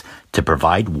bags to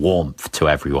provide warmth to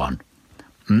everyone.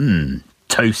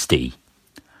 Toasty.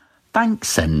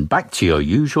 Thanks, and back to your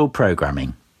usual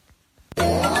programming.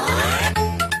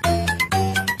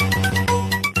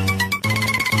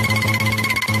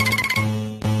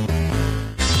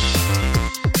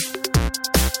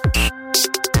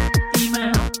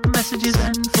 Messages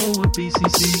and forward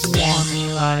BCC.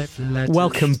 One Life Letters.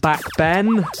 Welcome back,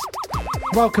 Ben.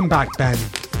 Welcome back, Ben.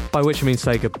 By which I mean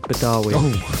Sega Badawi. Oh,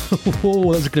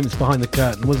 that was a glimpse behind the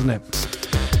curtain, wasn't it?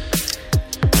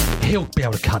 He'll be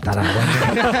able to cut that out,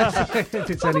 won't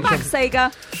he? Welcome back,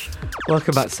 Sega.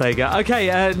 Welcome back, Sega.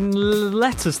 Okay,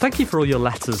 letters. Thank you for all your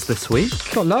letters this week.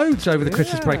 Got loads over the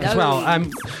Christmas break as well.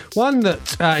 One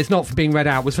that is not for being read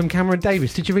out was from Cameron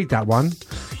Davis. Did you read that one?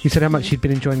 He said how much he'd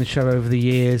been enjoying the show over the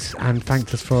years and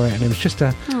thanked us for it. And it was just a,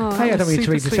 hey, I don't need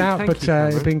to read this out, but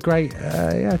it's been great.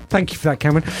 Thank you for that,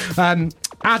 Cameron.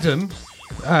 Adam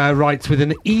writes with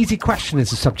an easy question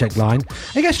as a subject line.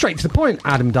 He goes straight to the point,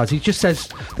 Adam does. He just says,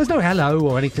 there's no hello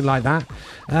or anything like that.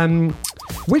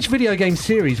 Which video game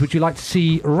series would you like to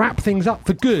see wrap things up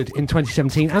for good in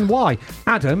 2017 and why?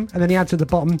 Adam, and then he adds at the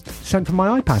bottom, sent from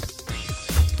my iPad.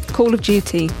 Call of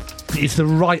Duty. It's the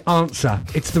right answer.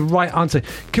 It's the right answer.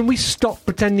 Can we stop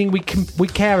pretending we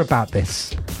care about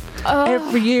this?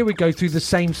 Every year we go through the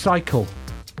same cycle.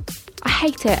 I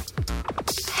hate it.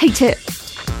 Hate it.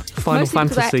 Final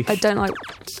Fantasy. I don't like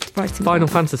writing. Final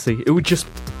Fantasy. It would just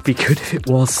be good if it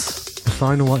was. The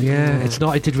final one, yeah. It's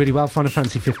not. It did really well. Final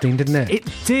Fantasy 15, didn't it?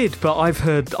 It did, but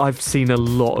I've seen a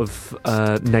lot of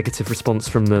negative response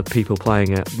from the people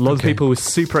playing it. A lot of people were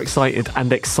super excited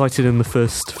in the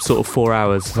first sort of 4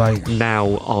 hours. Right.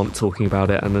 Now aren't talking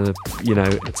about it, and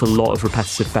it's a lot of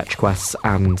repetitive fetch quests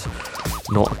and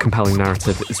not a compelling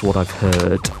narrative, is what I've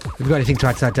heard. Have you got anything to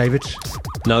add to that, David?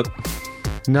 No.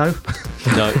 No?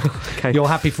 No. Okay. You're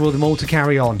happy for them all to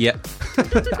carry on? Yep.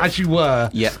 As you were?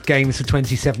 Yep. Games for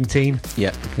 2017?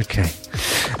 Yep. Okay.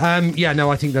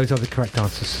 I think those are the correct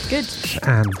answers. Good.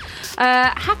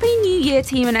 Happy New Year,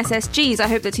 team and SSGs. I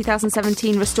hope that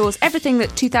 2017 restores everything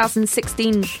that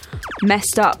 2016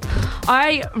 messed up.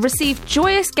 I received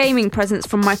joyous gaming presents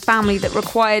from my family that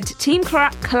required team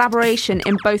collaboration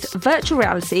in both virtual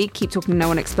reality, keep talking no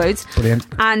one explodes, brilliant,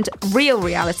 and real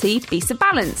reality, Beast of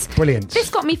Balance. Brilliant. This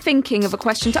got me thinking of a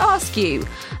question to ask you.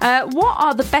 What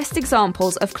are the best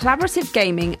examples of collaborative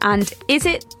gaming, and is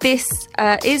this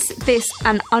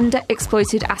an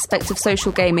underexploited aspect of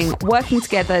social gaming, working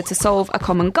together to solve a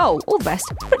common goal? All the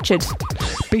best, Richard.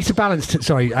 Beast of Balance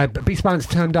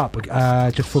turned up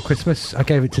just before Christmas. I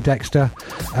gave it to Dexter.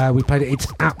 We played it. It's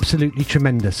absolutely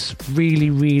tremendous. Really,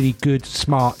 really good,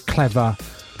 smart, clever,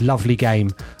 lovely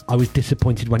game. I was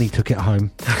disappointed when he took it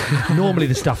home. Normally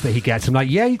the stuff that he gets, I'm like,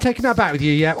 yeah, you're taking that back with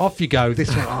you, yeah, off you go.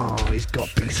 This one, he's got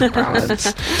Beast of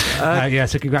Balance.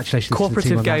 So congratulations.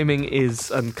 Cooperative gaming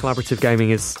and collaborative gaming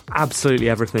is absolutely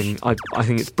everything. I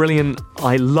think it's brilliant.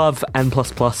 I love N++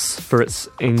 for its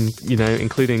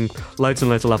including loads and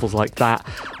loads of levels like that.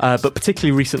 But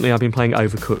particularly recently I've been playing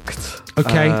Overcooked.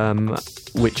 Okay.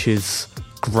 Which is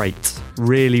great.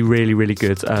 Really, really, really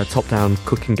good top-down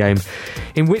cooking game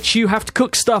in which you have to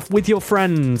cook stuff with your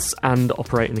friends and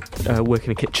work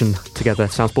in a kitchen together.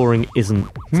 Sounds boring, isn't.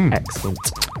 Excellent.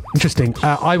 Interesting.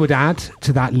 I would add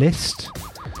to that list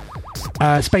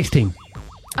Space Team.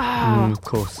 Of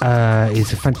course.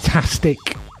 Is a fantastic,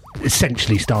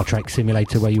 essentially Star Trek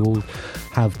simulator where you all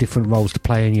have different roles to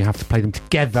play and you have to play them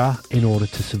together in order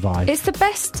to survive. It's the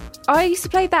best. I used to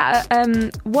play that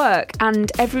at work,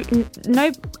 and I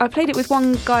played it with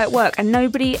one guy at work, and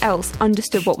nobody else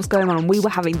understood what was going on, and we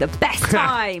were having the best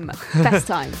time. Best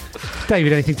time.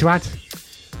 David, anything to add?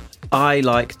 I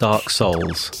like Dark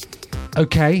Souls.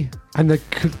 Okay, and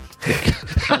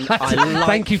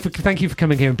thank you for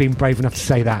coming here and being brave enough to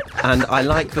say that. And I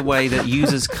like the way that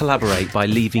users collaborate by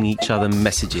leaving each other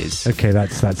messages. Okay,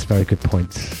 that's a very good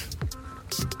point.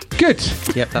 Good.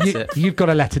 Yep, that's it. You've got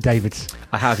a letter, David.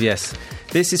 I have, yes.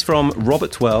 This is from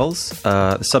Robert Wells.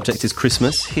 The subject is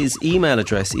Christmas. His email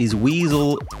address is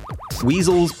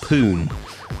Weasel's Poon.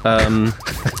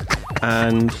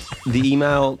 And the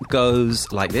email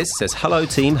goes like this. It says, hello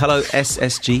team, hello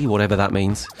SSG, whatever that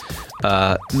means.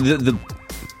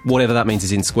 Whatever that means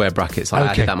is in square brackets. I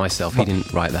added that myself. He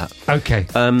didn't write that. Okay.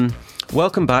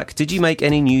 Welcome back. Did you make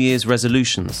any New Year's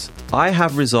resolutions? I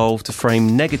have resolved to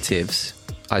frame negatives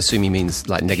I assume he means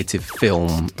like negative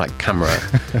film, like camera.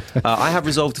 I have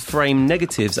resolved to frame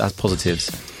negatives as positives.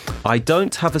 I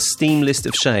don't have a Steam list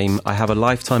of shame. I have a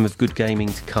lifetime of good gaming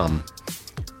to come.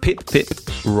 Pip,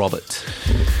 Robert.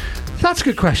 That's a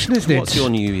good question, isn't it? What's your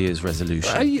New Year's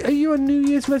resolution? Are you a New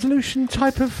Year's resolution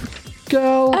type of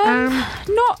girl?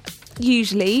 Not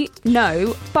usually,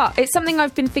 no. But it's something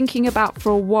I've been thinking about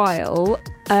for a while.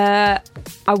 I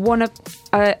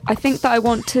think that I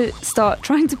want to start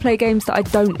trying to play games that I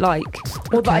don't like,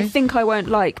 or that I think I won't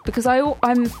like, because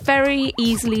I'm very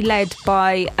easily led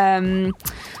by,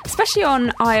 especially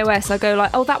on iOS. I go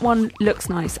like, oh, that one looks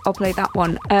nice, I'll play that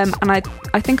one, and I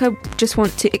think I just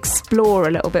want to explore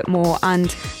a little bit more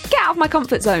and get out of my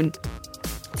comfort zone.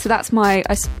 So that's my,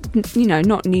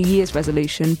 not New Year's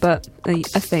resolution, but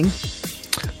a thing.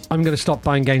 I'm going to stop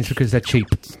buying games because they're cheap.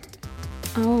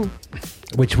 Oh.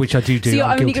 Which I do. So you're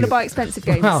only going to buy expensive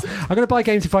games? Well, I'm going to buy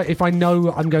games if I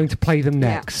know I'm going to play them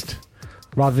next.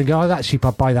 Rather than go, oh, that's cheap,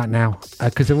 I'll buy that now.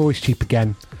 Because they're always cheap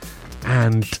again.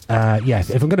 And, if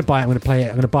I'm going to buy it, I'm going to play it.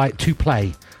 I'm going to buy it to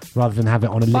play, rather than have it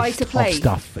on a list of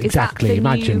stuff. Exactly.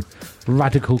 Imagine.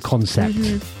 Radical concept.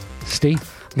 Mm-hmm.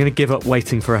 Steve? I'm going to give up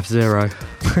waiting for F-Zero.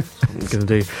 I'm going to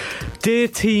do. Dear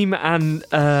team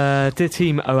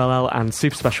OLL and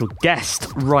super special guest,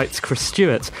 writes Chris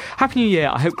Stewart. Happy New Year.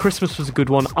 I hope Christmas was a good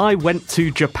one. I went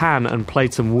to Japan and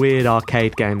played some weird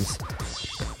arcade games.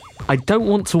 I don't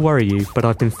want to worry you, but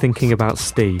I've been thinking about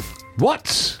Steve.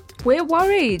 What? We're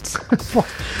worried.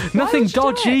 Nothing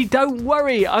dodgy, don't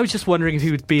worry. I was just wondering if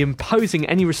he would be imposing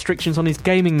any restrictions on his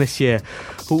gaming this year.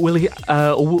 Or will he...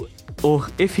 or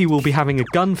if he will be having a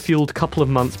gun-fueled couple of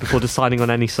months before deciding on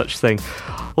any such thing.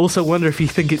 Also wonder if you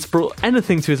think it's brought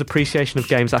anything to his appreciation of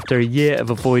games after a year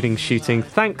of avoiding shooting.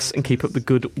 Thanks, and keep up the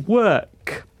good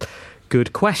work.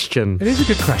 Good question. It is a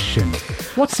good question.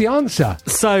 What's the answer?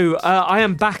 So, I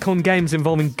am back on games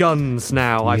involving guns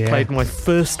now. I played my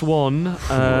first one did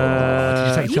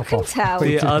you take yourself off?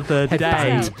 The other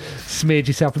day. Smeared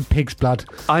yourself in pig's blood.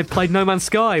 I played No Man's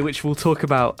Sky, which we'll talk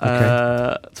about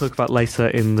later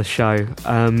in the show.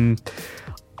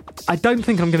 I don't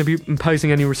think I'm going to be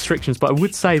imposing any restrictions, but I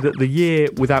would say that the year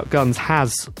without guns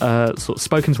has sort of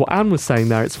spoken to what Anne was saying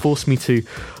there. It's forced me to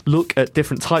look at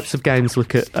different types of games,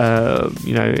 look at,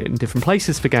 in different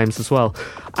places for games as well,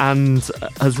 and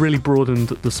has really broadened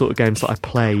the sort of games that I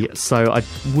play. So I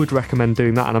would recommend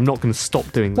doing that, and I'm not going to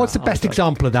stop doing that. What's the best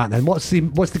example of that then? What's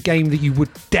the game that you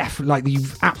would that you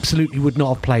absolutely would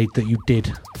not have played that you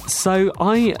did? So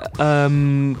I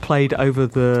played over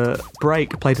the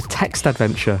break, played a text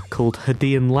adventure called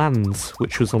Hadean Lands,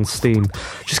 which was on Steam,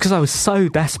 just because I was so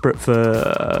desperate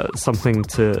for something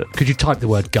to... Could you type the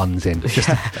word guns in, just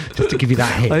to give you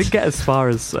that hit? I didn't get as far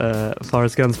as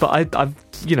guns, but I've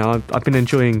been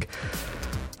enjoying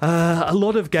a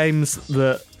lot of games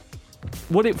that...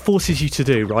 What it forces you to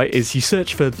do, right, is you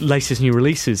search for latest new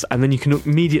releases, and then you can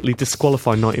immediately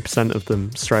disqualify 90% of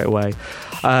them straight away.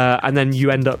 And then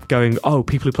you end up going, oh,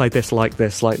 people who played this, like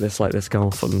this, go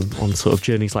off on sort of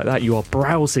journeys like that. You are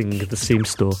browsing the Steam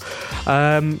store.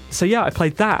 So yeah, I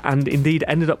played that, and indeed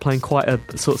ended up playing quite a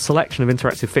sort of selection of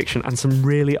interactive fiction and some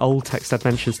really old text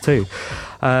adventures too.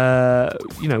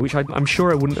 Which I'm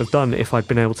sure I wouldn't have done if I'd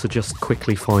been able to just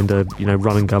quickly find a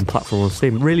run and gun platform on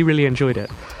Steam. Really, really enjoyed it.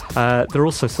 There are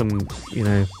also some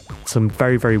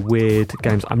very, very weird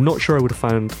games. I'm not sure I would have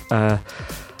found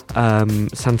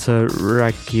Santa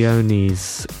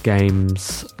Ragione's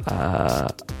games,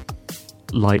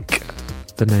 like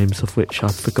the names of which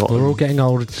I've forgotten. We're all getting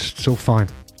old. It's all fine.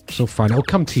 It's all fine. It'll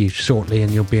come to you shortly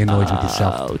and you'll be annoyed with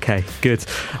yourself. Okay, good.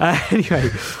 Anyway,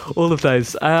 all of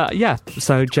those.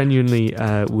 So genuinely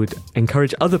would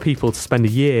encourage other people to spend a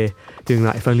year doing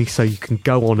that, if only so you can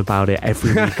go on about it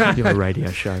every week on your radio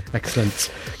show.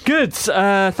 Excellent. Good.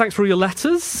 Thanks for all your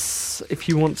letters. If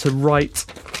you want to write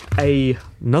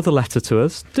another letter to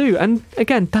us, do. And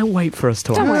again, don't wait for us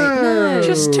to Don't wait. No.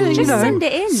 Just send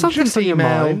it in. Something's on your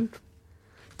mind.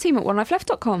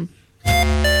 team@onelifeleft.com.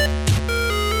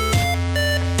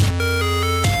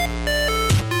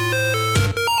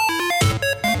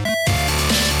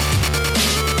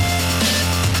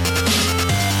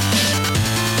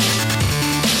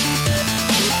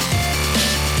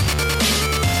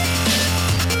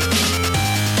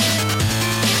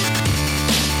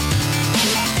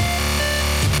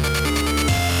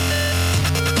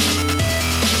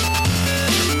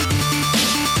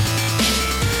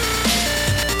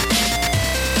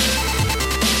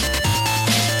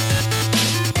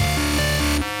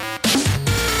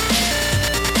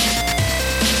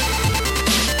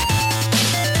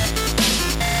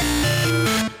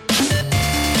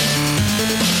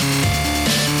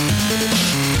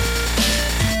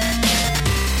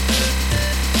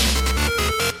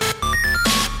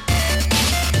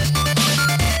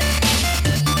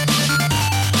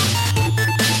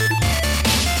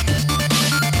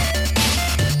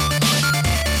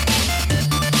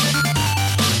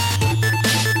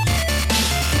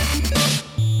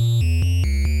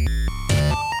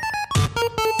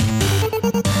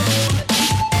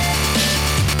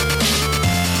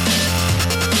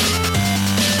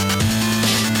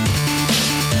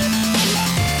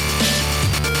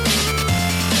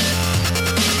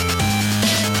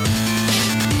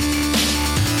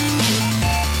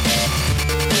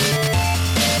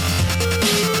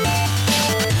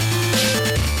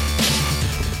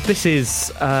 This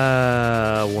is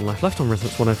One Life Left on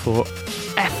Resonance 104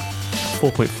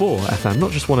 4.4 FM,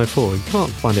 not just 104. You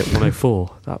can't find it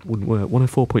 104. That wouldn't work.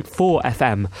 104.4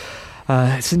 FM.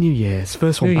 It's a new year. It's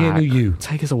first one new back. Year, new you.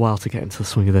 Take us a while to get into the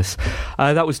swing of this.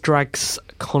 That was Drags,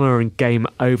 Connor and Game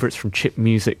Over. It's from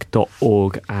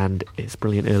chipmusic.org, and it's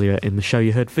brilliant. Earlier in the show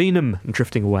you heard Venom and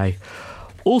Drifting Away.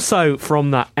 Also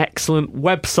from that excellent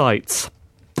website.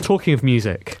 Talking of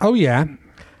music. Oh, yeah.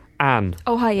 Anne.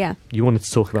 Oh, hi, yeah. You wanted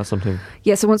to talk about something.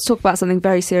 Yes, I want to talk about something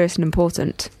very serious and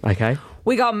important. Okay.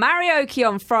 We got Marioke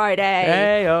on Friday.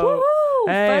 Hey-o.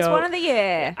 Woo-hoo! Hey-o. First one of the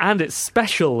year. And it's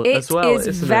special as well. It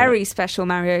is very special,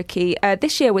 Marioke.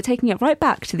 This year we're taking it right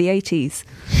back to the 80s.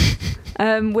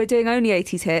 We're doing only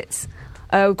 80s hits.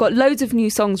 We've got loads of new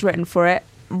songs written for it,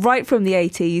 right from the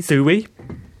 80s. Do we?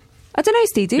 I don't know,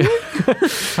 Steve, do we?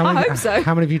 I hope so.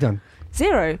 How many have you done?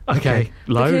 0. Okay,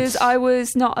 loads. Because I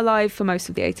was not alive for most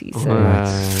of the 80s. So.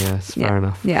 Yes, fair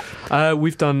enough. Yeah.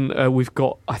 We've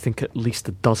got, I think, at least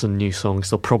a dozen new songs.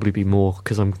 There'll probably be more,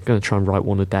 because I'm going to try and write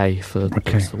one a day for the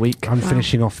rest of the week. I'm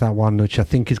finishing off that one, which I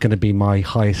think is going to be my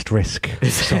highest risk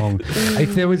song.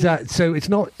 If there was so it's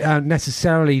not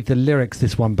necessarily the lyrics,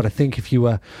 this one, but I think if you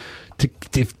were to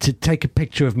take a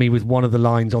picture of me with one of the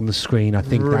lines on the screen, I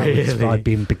think I'd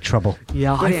be in big trouble.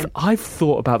 Yeah, I've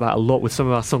thought about that a lot with some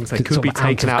of our songs. They could be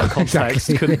taken out of context,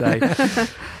 couldn't they?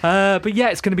 But yeah,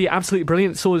 it's going to be absolutely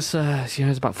brilliant. So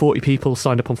there's about 40 people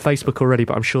signed up on Facebook already,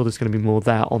 but I'm sure there's going to be more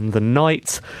there on the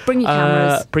night. Bring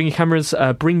your cameras.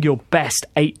 Bring your best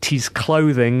 80s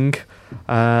clothing,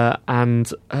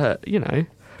 and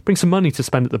bring some money to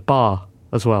spend at the bar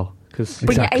as well.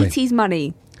 Bring your 80s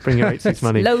money. Bring your 80s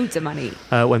money. Loads of money.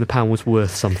 When the pound was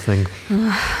worth something.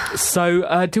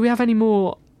 So, do we have any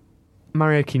more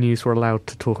Marioke news we're allowed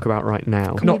to talk about right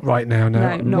now? Not right now, no.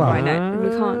 No, not right now. We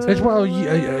can't. Well,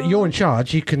 you're in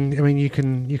charge. You can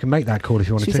make that call if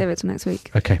you want to. Should we save it till next week?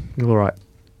 Okay. All right.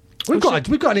 We've got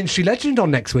an industry legend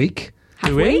on next week.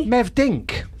 Do we? Mev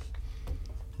Dink.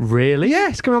 Really? Yeah,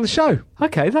 it's coming on the show.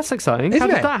 Okay, that's exciting. How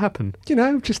did that happen?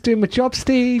 Just doing my job,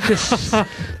 Steve.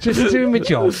 Just doing my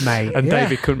job, mate. And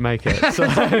David couldn't make it. So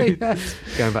going back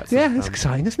to that's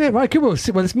exciting, isn't it? Right, good. Well,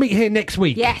 let's meet here next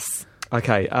week. Yes.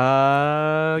 Okay,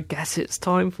 guess it's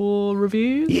time for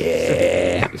reviews?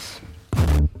 Yeah.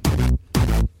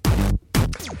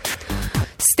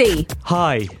 Steve.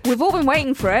 Hi. We've all been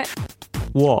waiting for it.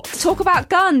 What? Talk about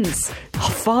guns.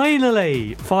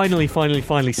 Finally.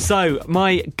 So,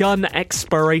 my gun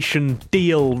expiration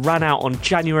deal ran out on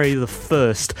January the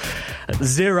 1st at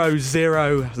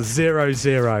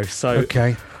 0000. So,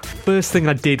 okay. First thing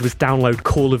I did was download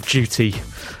Call of Duty.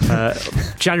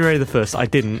 January the 1st, I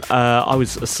didn't. I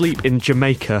was asleep in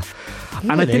Jamaica. Really?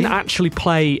 And I didn't actually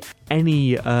play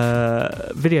any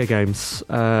video games,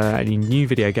 any new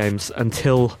video games,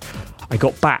 until I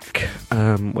got back,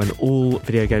 when all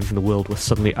video games in the world were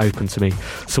suddenly open to me.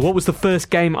 So what was the first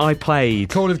game I played?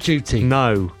 Call of Duty.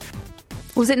 No.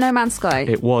 Was it No Man's Sky?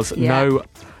 It was No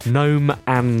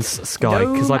Man's Sky,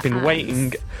 because I've been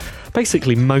waiting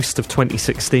basically most of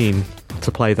 2016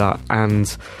 to play that,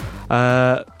 and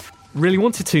really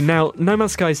wanted to. Now, No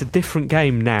Man's Sky is a different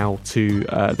game now to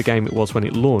the game it was when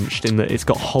it launched, in that it's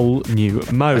got whole new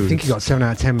modes. I think it got 7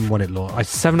 out of 10 when it launched.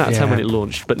 7 out of 10 when it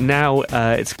launched, but now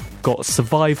it's got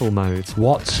survival mode.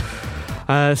 What?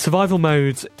 Survival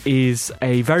mode is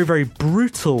a very, very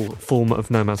brutal form of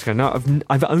No Man's Sky. Now,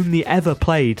 I've only ever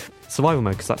played survival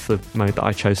mode because that's the mode that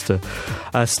I chose to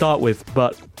start with.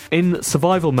 But in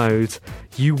survival mode,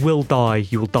 you will die.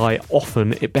 You will die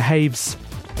often. It behaves...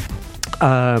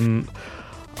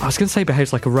 I was going to say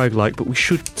behaves like a roguelike, but we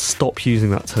should stop using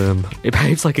that term. It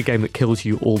behaves like a game that kills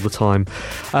you all the time.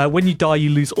 When you die, you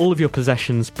lose all of your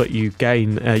possessions, but you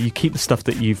gain, you keep the stuff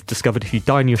that you've discovered. If you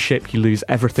die in your ship, you lose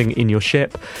everything in your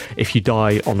ship. If you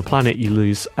die on the planet, you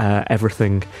lose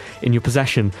everything in your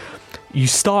possession. You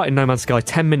start in No Man's Sky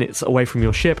 10 minutes away from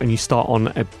your ship, and you start on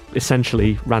a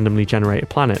essentially randomly generated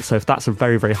planet. So if that's a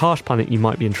very, very harsh planet, you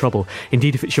might be in trouble.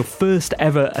 Indeed, if it's your first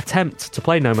ever attempt to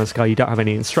play No Man's Sky, you don't have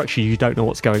any instruction, you don't know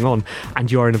what's going on,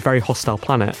 and you're in a very hostile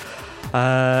planet,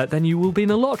 then you will be in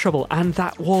a lot of trouble. And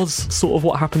that was sort of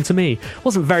what happened to me. It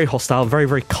wasn't very hostile, very,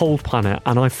 very cold planet,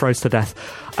 and I froze to death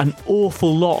an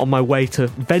awful lot on my way to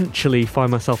eventually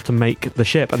find myself to make the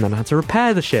ship, and then I had to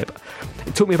repair the ship.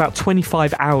 It took me about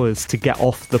 25 hours to get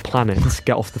off the planet,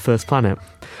 get off the first planet.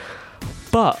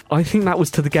 But I think that was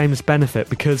to the game's benefit,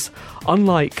 because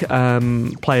unlike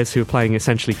players who are playing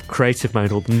essentially creative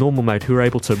mode or the normal mode, who are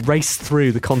able to race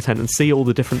through the content and see all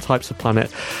the different types of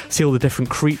planet, see all the different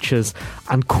creatures,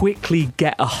 and quickly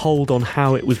get a hold on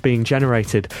how it was being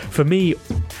generated, for me,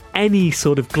 any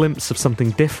sort of glimpse of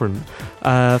something different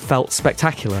felt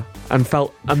spectacular and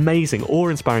felt amazing,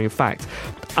 awe-inspiring in fact.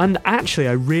 And actually,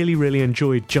 I really, really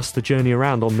enjoyed just the journey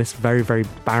around on this very, very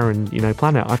barren,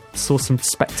 planet. I saw some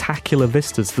spectacular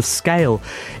vistas. The scale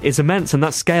is immense, and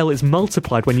that scale is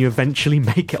multiplied when you eventually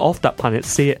make it off that planet.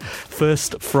 See it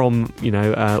first from,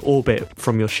 orbit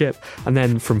from your ship, and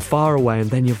then from far away, and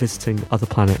then you're visiting other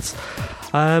planets.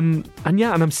 And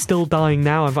I'm still dying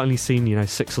now. I've only seen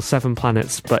 6 or 7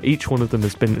 planets, but each one of them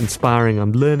has been inspiring.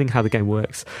 I'm learning how the game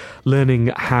works, learning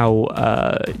how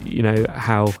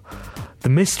how the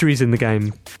mysteries in the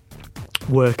game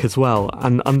work as well,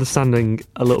 and understanding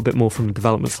a little bit more from the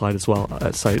development side as well.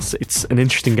 So it's an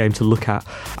interesting game to look at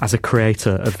as a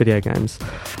creator of video games.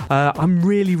 I'm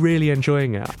really, really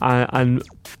enjoying it, and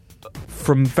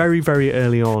from very, very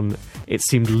early on, it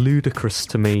seemed ludicrous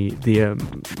to me the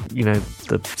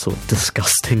sort of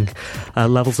disgusting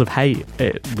levels of hate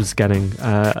it was getting.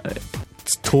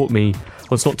 It's taught me.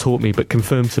 Well, it's not taught me, but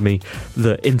confirmed to me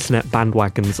that internet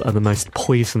bandwagons are the most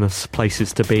poisonous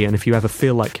places to be, and if you ever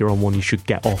feel like you're on one, you should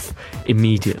get off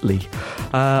immediately.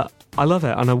 I love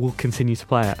it, and I will continue to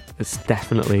play it. It's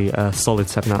definitely a solid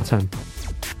 7 out of 10.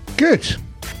 Good.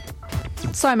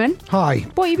 Simon. Hi.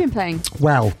 What have you been playing?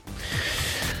 Well,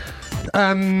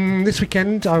 this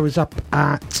weekend I was up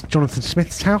at Jonathan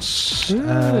Smith's house,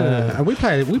 and we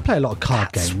play a lot of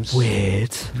card games.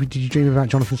 Weird. Did you dream about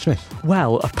Jonathan Smith?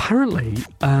 Well, apparently,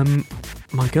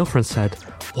 my girlfriend said,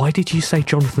 "Why did you say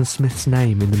Jonathan Smith's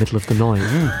name in the middle of the night?"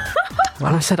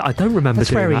 And I said, "I don't remember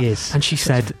doing where that." he is. And she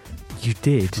said, "You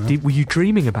did. Were you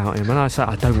dreaming about him?" And I said,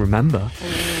 "I don't remember."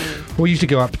 We used to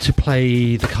go up to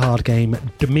play the card game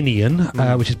Dominion,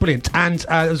 which is brilliant, and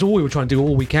that was all we were trying to do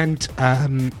all weekend.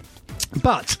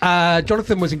 But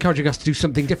Jonathan was encouraging us to do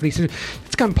something different. He said,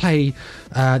 let's go and play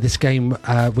this game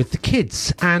with the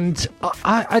kids. And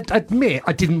I admit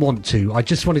I didn't want to. I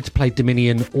just wanted to play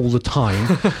Dominion all the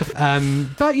time.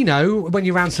 But, when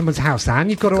you're around someone's house, Anne,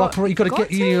 you've got to operate, you've got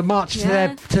to get march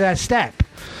to their step.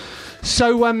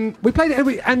 So we played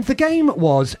it, and the game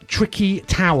was Tricky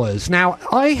Towers. Now,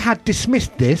 I had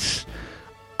dismissed this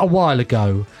a while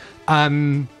ago.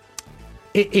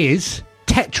 It is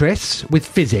Tetris with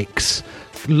physics,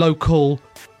 local,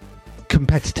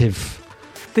 competitive.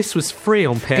 This was free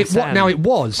on PSN. It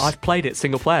was. I've played it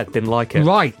single player, didn't like it.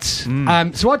 Right. So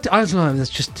I was like, that's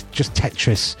just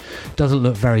Tetris. Doesn't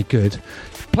look very good.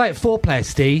 Play it 4-player,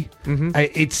 Steve. Mm-hmm.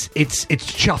 It's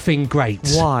chuffing great.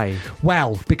 Why?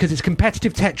 Well, because it's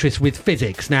competitive Tetris with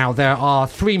physics. Now, there are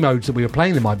 3 modes that we were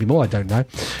playing. There might be more, I don't know.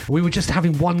 We were just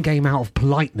having one game out of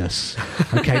politeness.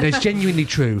 Okay, that's genuinely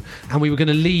true. And we were going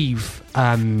to leave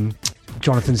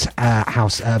Jonathan's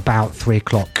house at about 3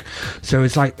 o'clock. So it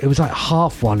was like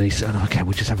 1:30, and he said, okay,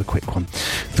 we'll just have a quick one.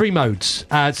 3 modes.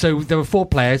 So there were 4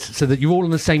 players, so that you're all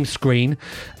on the same screen.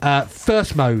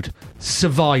 First mode,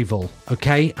 survival,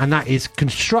 okay? And that is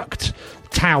construct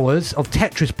towers of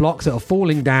Tetris blocks that are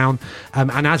falling down,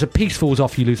 and as a piece falls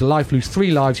off, you lose a life, lose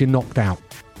 3 lives, you're knocked out.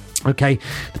 Okay,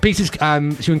 the pieces, so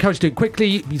you're encouraged to do it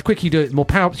quickly. The quicker you do it, the more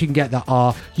power-ups you can get that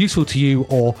are useful to you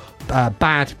or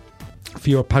bad for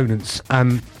your opponents.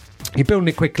 You're building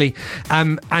it quickly,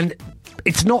 and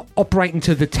it's not operating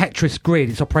to the Tetris grid,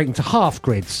 it's operating to half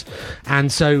grids.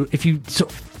 And so if you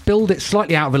sort of build it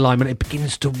slightly out of alignment, it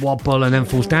begins to wobble and then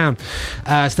falls down.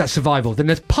 So that's survival. Then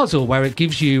there's puzzle, where it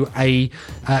gives you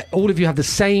all of you have the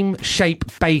same shape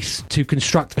base to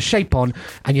construct a shape on,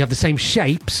 and you have the same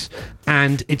shapes,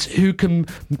 and it's who can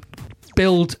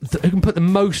who can put the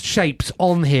most shapes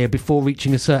on here before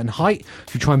reaching a certain height.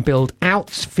 You try and build out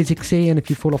physicsy, and if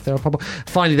you fall off, there are problems.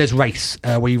 Finally, there's race,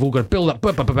 where you've all got to build up,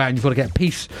 and you've got to get a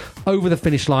piece over the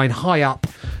finish line, high up,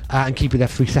 and keep it there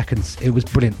for 3 seconds. It was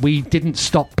brilliant. We didn't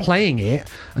stop playing it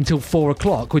until 4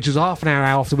 o'clock, which was half an hour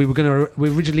after we were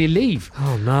originally leave.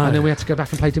 Oh no! And then we had to go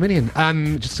back and play Dominion.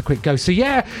 Just a quick go. So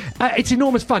yeah, it's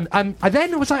enormous fun. I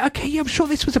then was like, okay, yeah, I'm sure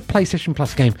this was a PlayStation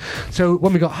Plus game. So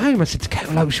when we got home, I said to Kate,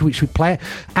 well, should we play it?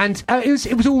 And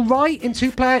it was all right in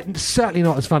 2-player. Certainly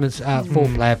not as fun as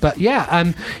 4-player. But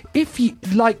yeah, if you,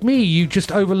 like me, you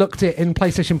just overlooked it in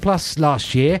PlayStation Plus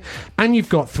last year, and you've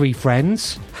got 3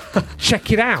 friends,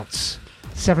 check it out.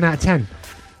 7 out of 10.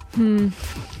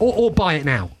 Or buy it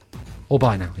now.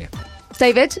 Yeah.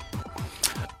 David?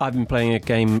 I've been playing a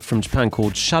game from Japan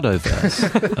called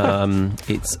Shadowverse.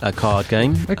 It's a card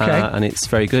game, and it's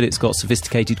very good. It's got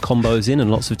sophisticated combos in and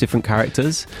lots of different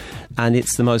characters, and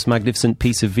it's the most magnificent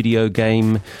piece of video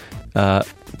game that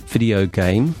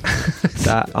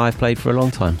I've played for a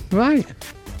long time. Right.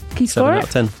 Can you score 7 out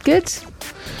of 10. Good.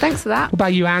 Thanks for that. What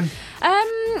about you, Anne?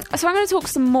 So I'm going to talk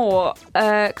some more,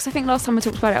 because I think last time I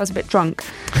talked about it I was a bit drunk.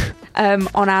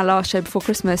 on our last show before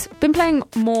Christmas. Been playing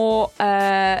more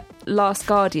Last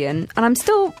Guardian, and I'm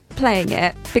still playing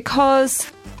it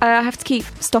because I have to keep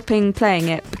stopping playing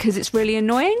it because it's really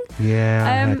annoying. Yeah,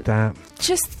 I heard that.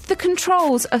 Just the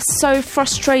controls are so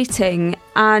frustrating,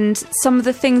 and some of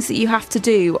the things that you have to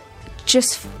do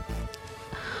just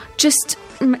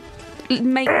make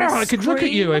me I could look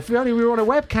at you if only we were on a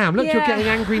webcam. Look, you're getting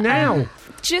angry now.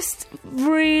 Just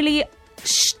really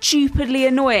stupidly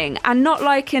annoying, and not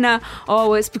like in a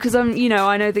it's because I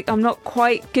know that I'm not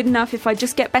quite good enough if I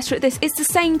just get better at this. It's the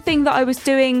same thing that I was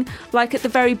doing like at the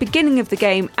very beginning of the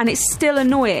game, and it's still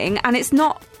annoying, and it's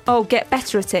not get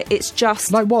better at it. It's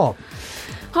just like what?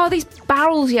 These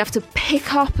barrels you have to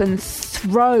pick up and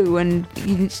throw, and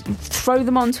you throw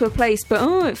them onto a place, but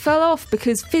it fell off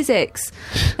because physics,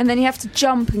 and then you have to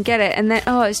jump and get it, and then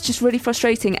it's just really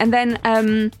frustrating. And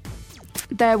then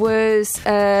there was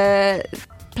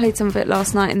played some of it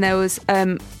last night, and there was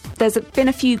there's been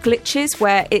a few glitches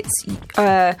where it's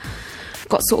got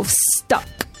sort of stuck,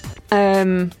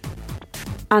 and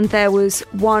there was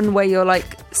one where you're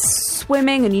like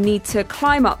swimming and you need to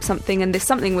climb up something, and this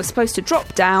something was supposed to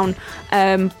drop down,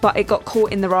 but it got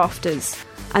caught in the rafters,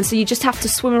 and so you just have to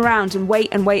swim around and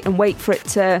wait for it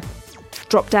to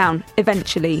drop down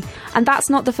eventually. And that's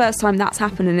not the first time that's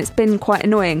happened, and it's been quite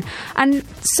annoying. And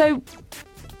so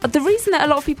the reason that a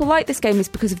lot of people like this game is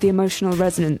because of the emotional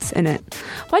resonance in it.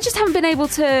 But I just haven't been able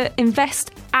to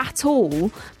invest at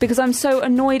all because I'm so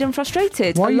annoyed and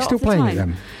frustrated. Why are you still playing it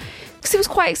then? Because it was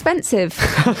quite expensive.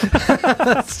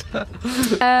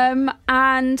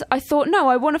 And I thought, no,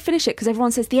 I want to finish it because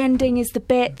everyone says the ending is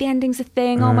the ending's the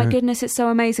thing. Oh my goodness, it's so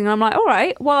amazing. And I'm like, all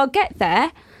right, well, I'll get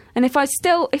there. And if I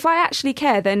actually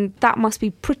care, then that must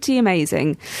be pretty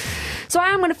amazing. So I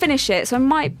am going to finish it, so I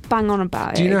might bang on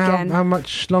about it. Do you know again. how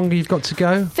much longer you've got to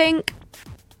go? I think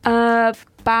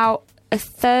about a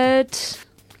third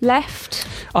left.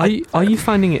 Are you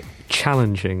finding it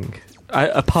challenging?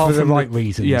 Apart for the from right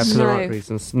reasons. Yeah, for the right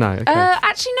reasons. No. Okay.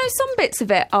 Actually, no. Some bits of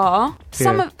it are.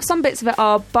 Some bits of it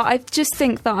are. But I just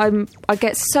think that I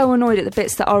get so annoyed at the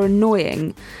bits that are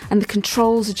annoying, and the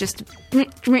controls are just.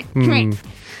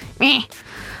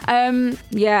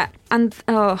 Yeah, and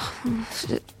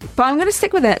but I'm going to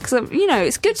stick with it because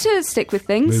it's good to stick with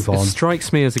things. Move on. It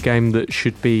strikes me as a game that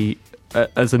should be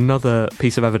as another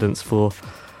piece of evidence for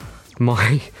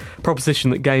my proposition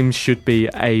that games should be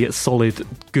a solid,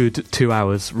 good 2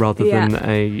 hours rather than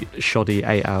a shoddy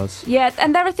 8 hours. Yeah,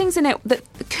 and there are things in it that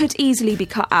could easily be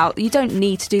cut out. You don't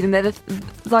need to do them. They're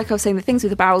like I was saying, the things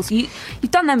with the barrels, you've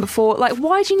done them before. Like,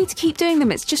 why do you need to keep doing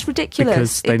them? It's just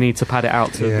ridiculous. Because they need to pad it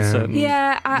out to a certain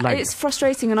length. It's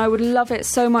frustrating, and I would love it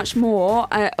so much more.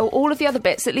 All of the other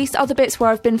bits, at least other bits where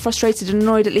I've been frustrated and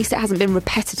annoyed, at least it hasn't been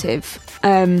repetitive.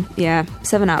 7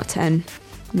 out of 10.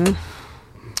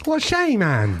 What a shame,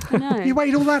 Anne. I know. You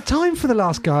waited all that time for The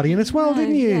Last Guardian as well,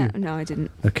 didn't you? Yeah. No, I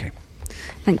didn't. Okay.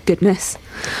 Thank goodness.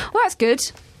 Well, that's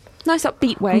good. Nice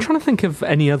upbeat way. I'm trying to think of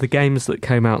any other games that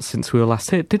came out since we were last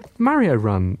here. Did Mario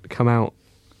Run come out?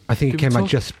 I think it came out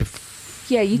just before.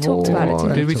 Yeah, you talked about it, didn't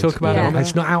you? Did we talk about it?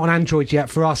 It's not out on Android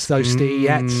yet for us, though, Steve,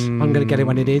 yet. I'm going to get it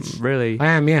when it is. Really? I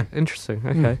am, yeah. Interesting,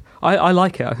 okay. I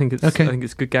like it. I think it's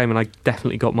a good game, and I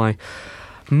definitely got my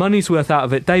money's worth out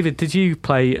of it. David, did you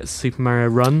play Super Mario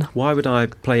Run? Why would I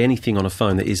play anything on a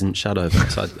phone that isn't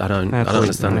Shadowverse? I don't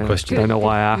understand the question. I don't know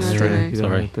why I asked, really.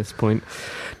 Sorry. At this point.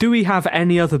 Do we have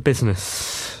any other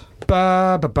business?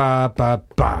 No.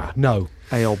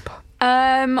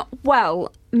 Aob.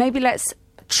 Well, maybe let's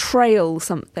trail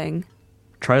something.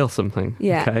 Trail something?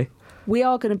 Yeah. Okay. We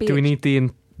are going to be... Do we need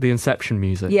the Inception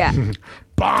music? Yeah.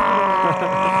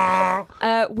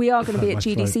 We are going to be at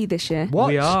GDC this year. What?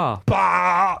 We are.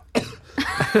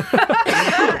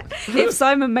 If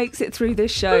Simon makes it through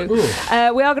this show.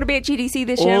 We are going to be at GDC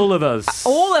this year. All of us.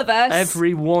 All of us.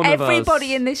 Every one of us.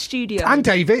 Everybody in this studio. And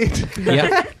David.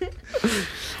 Yeah.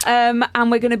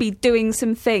 And we're going to be doing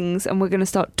some things, and we're going to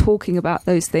start talking about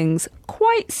those things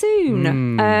quite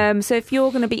soon. So if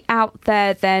you're going to be out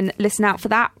there, then listen out for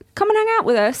that. Come and hang out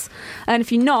with us. And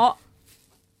if you're not,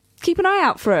 keep an eye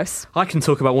out for us. I can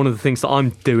talk about one of the things that I'm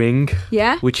doing.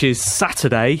 Yeah? Which is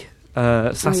Saturday.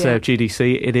 Of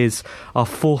GDC. It is our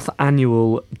 4th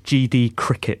annual GD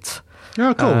Cricket.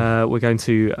 Oh, cool. We're going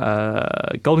to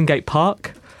Golden Gate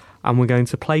Park, and we're going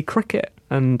to play cricket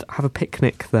and have a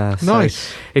picnic there. Nice.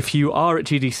 So if you are at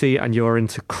GDC and you're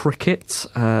into cricket,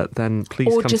 then please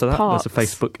come to that. Parks. There's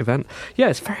a Facebook event. Yeah,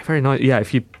 it's very, very nice. Yeah,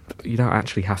 if you don't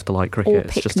actually have to like cricket,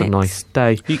 it's just a nice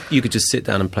day. You could just sit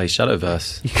down and play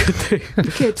Shadowverse. You could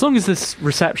do. As long as there's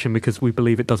reception, because we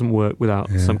believe it doesn't work without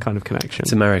some kind of connection.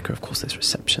 It's America, of course there's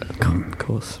reception. Of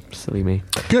course. Silly me.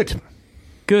 Good.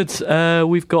 Good.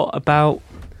 We've got about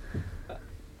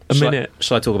a minute.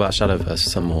 Shall I talk about Shadowverse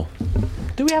some more?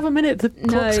 Do we have a minute? The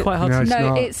clock's quite hard to...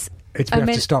 No, it's we have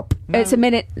to stop. It's a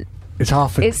minute. It's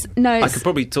half a... I could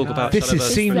probably talk about This Shadowverse.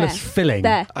 is seamless filling.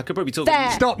 There. I could probably talk...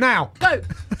 There. Stop now! Go!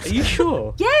 Are you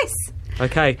sure? Yes!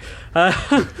 Okay.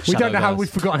 We don't know how... We've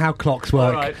forgotten how clocks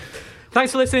work. All right.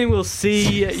 Thanks for listening. We'll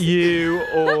see you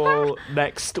all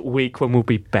next week when we'll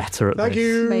be better at this. Thank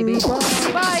you. Maybe.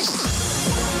 Bye.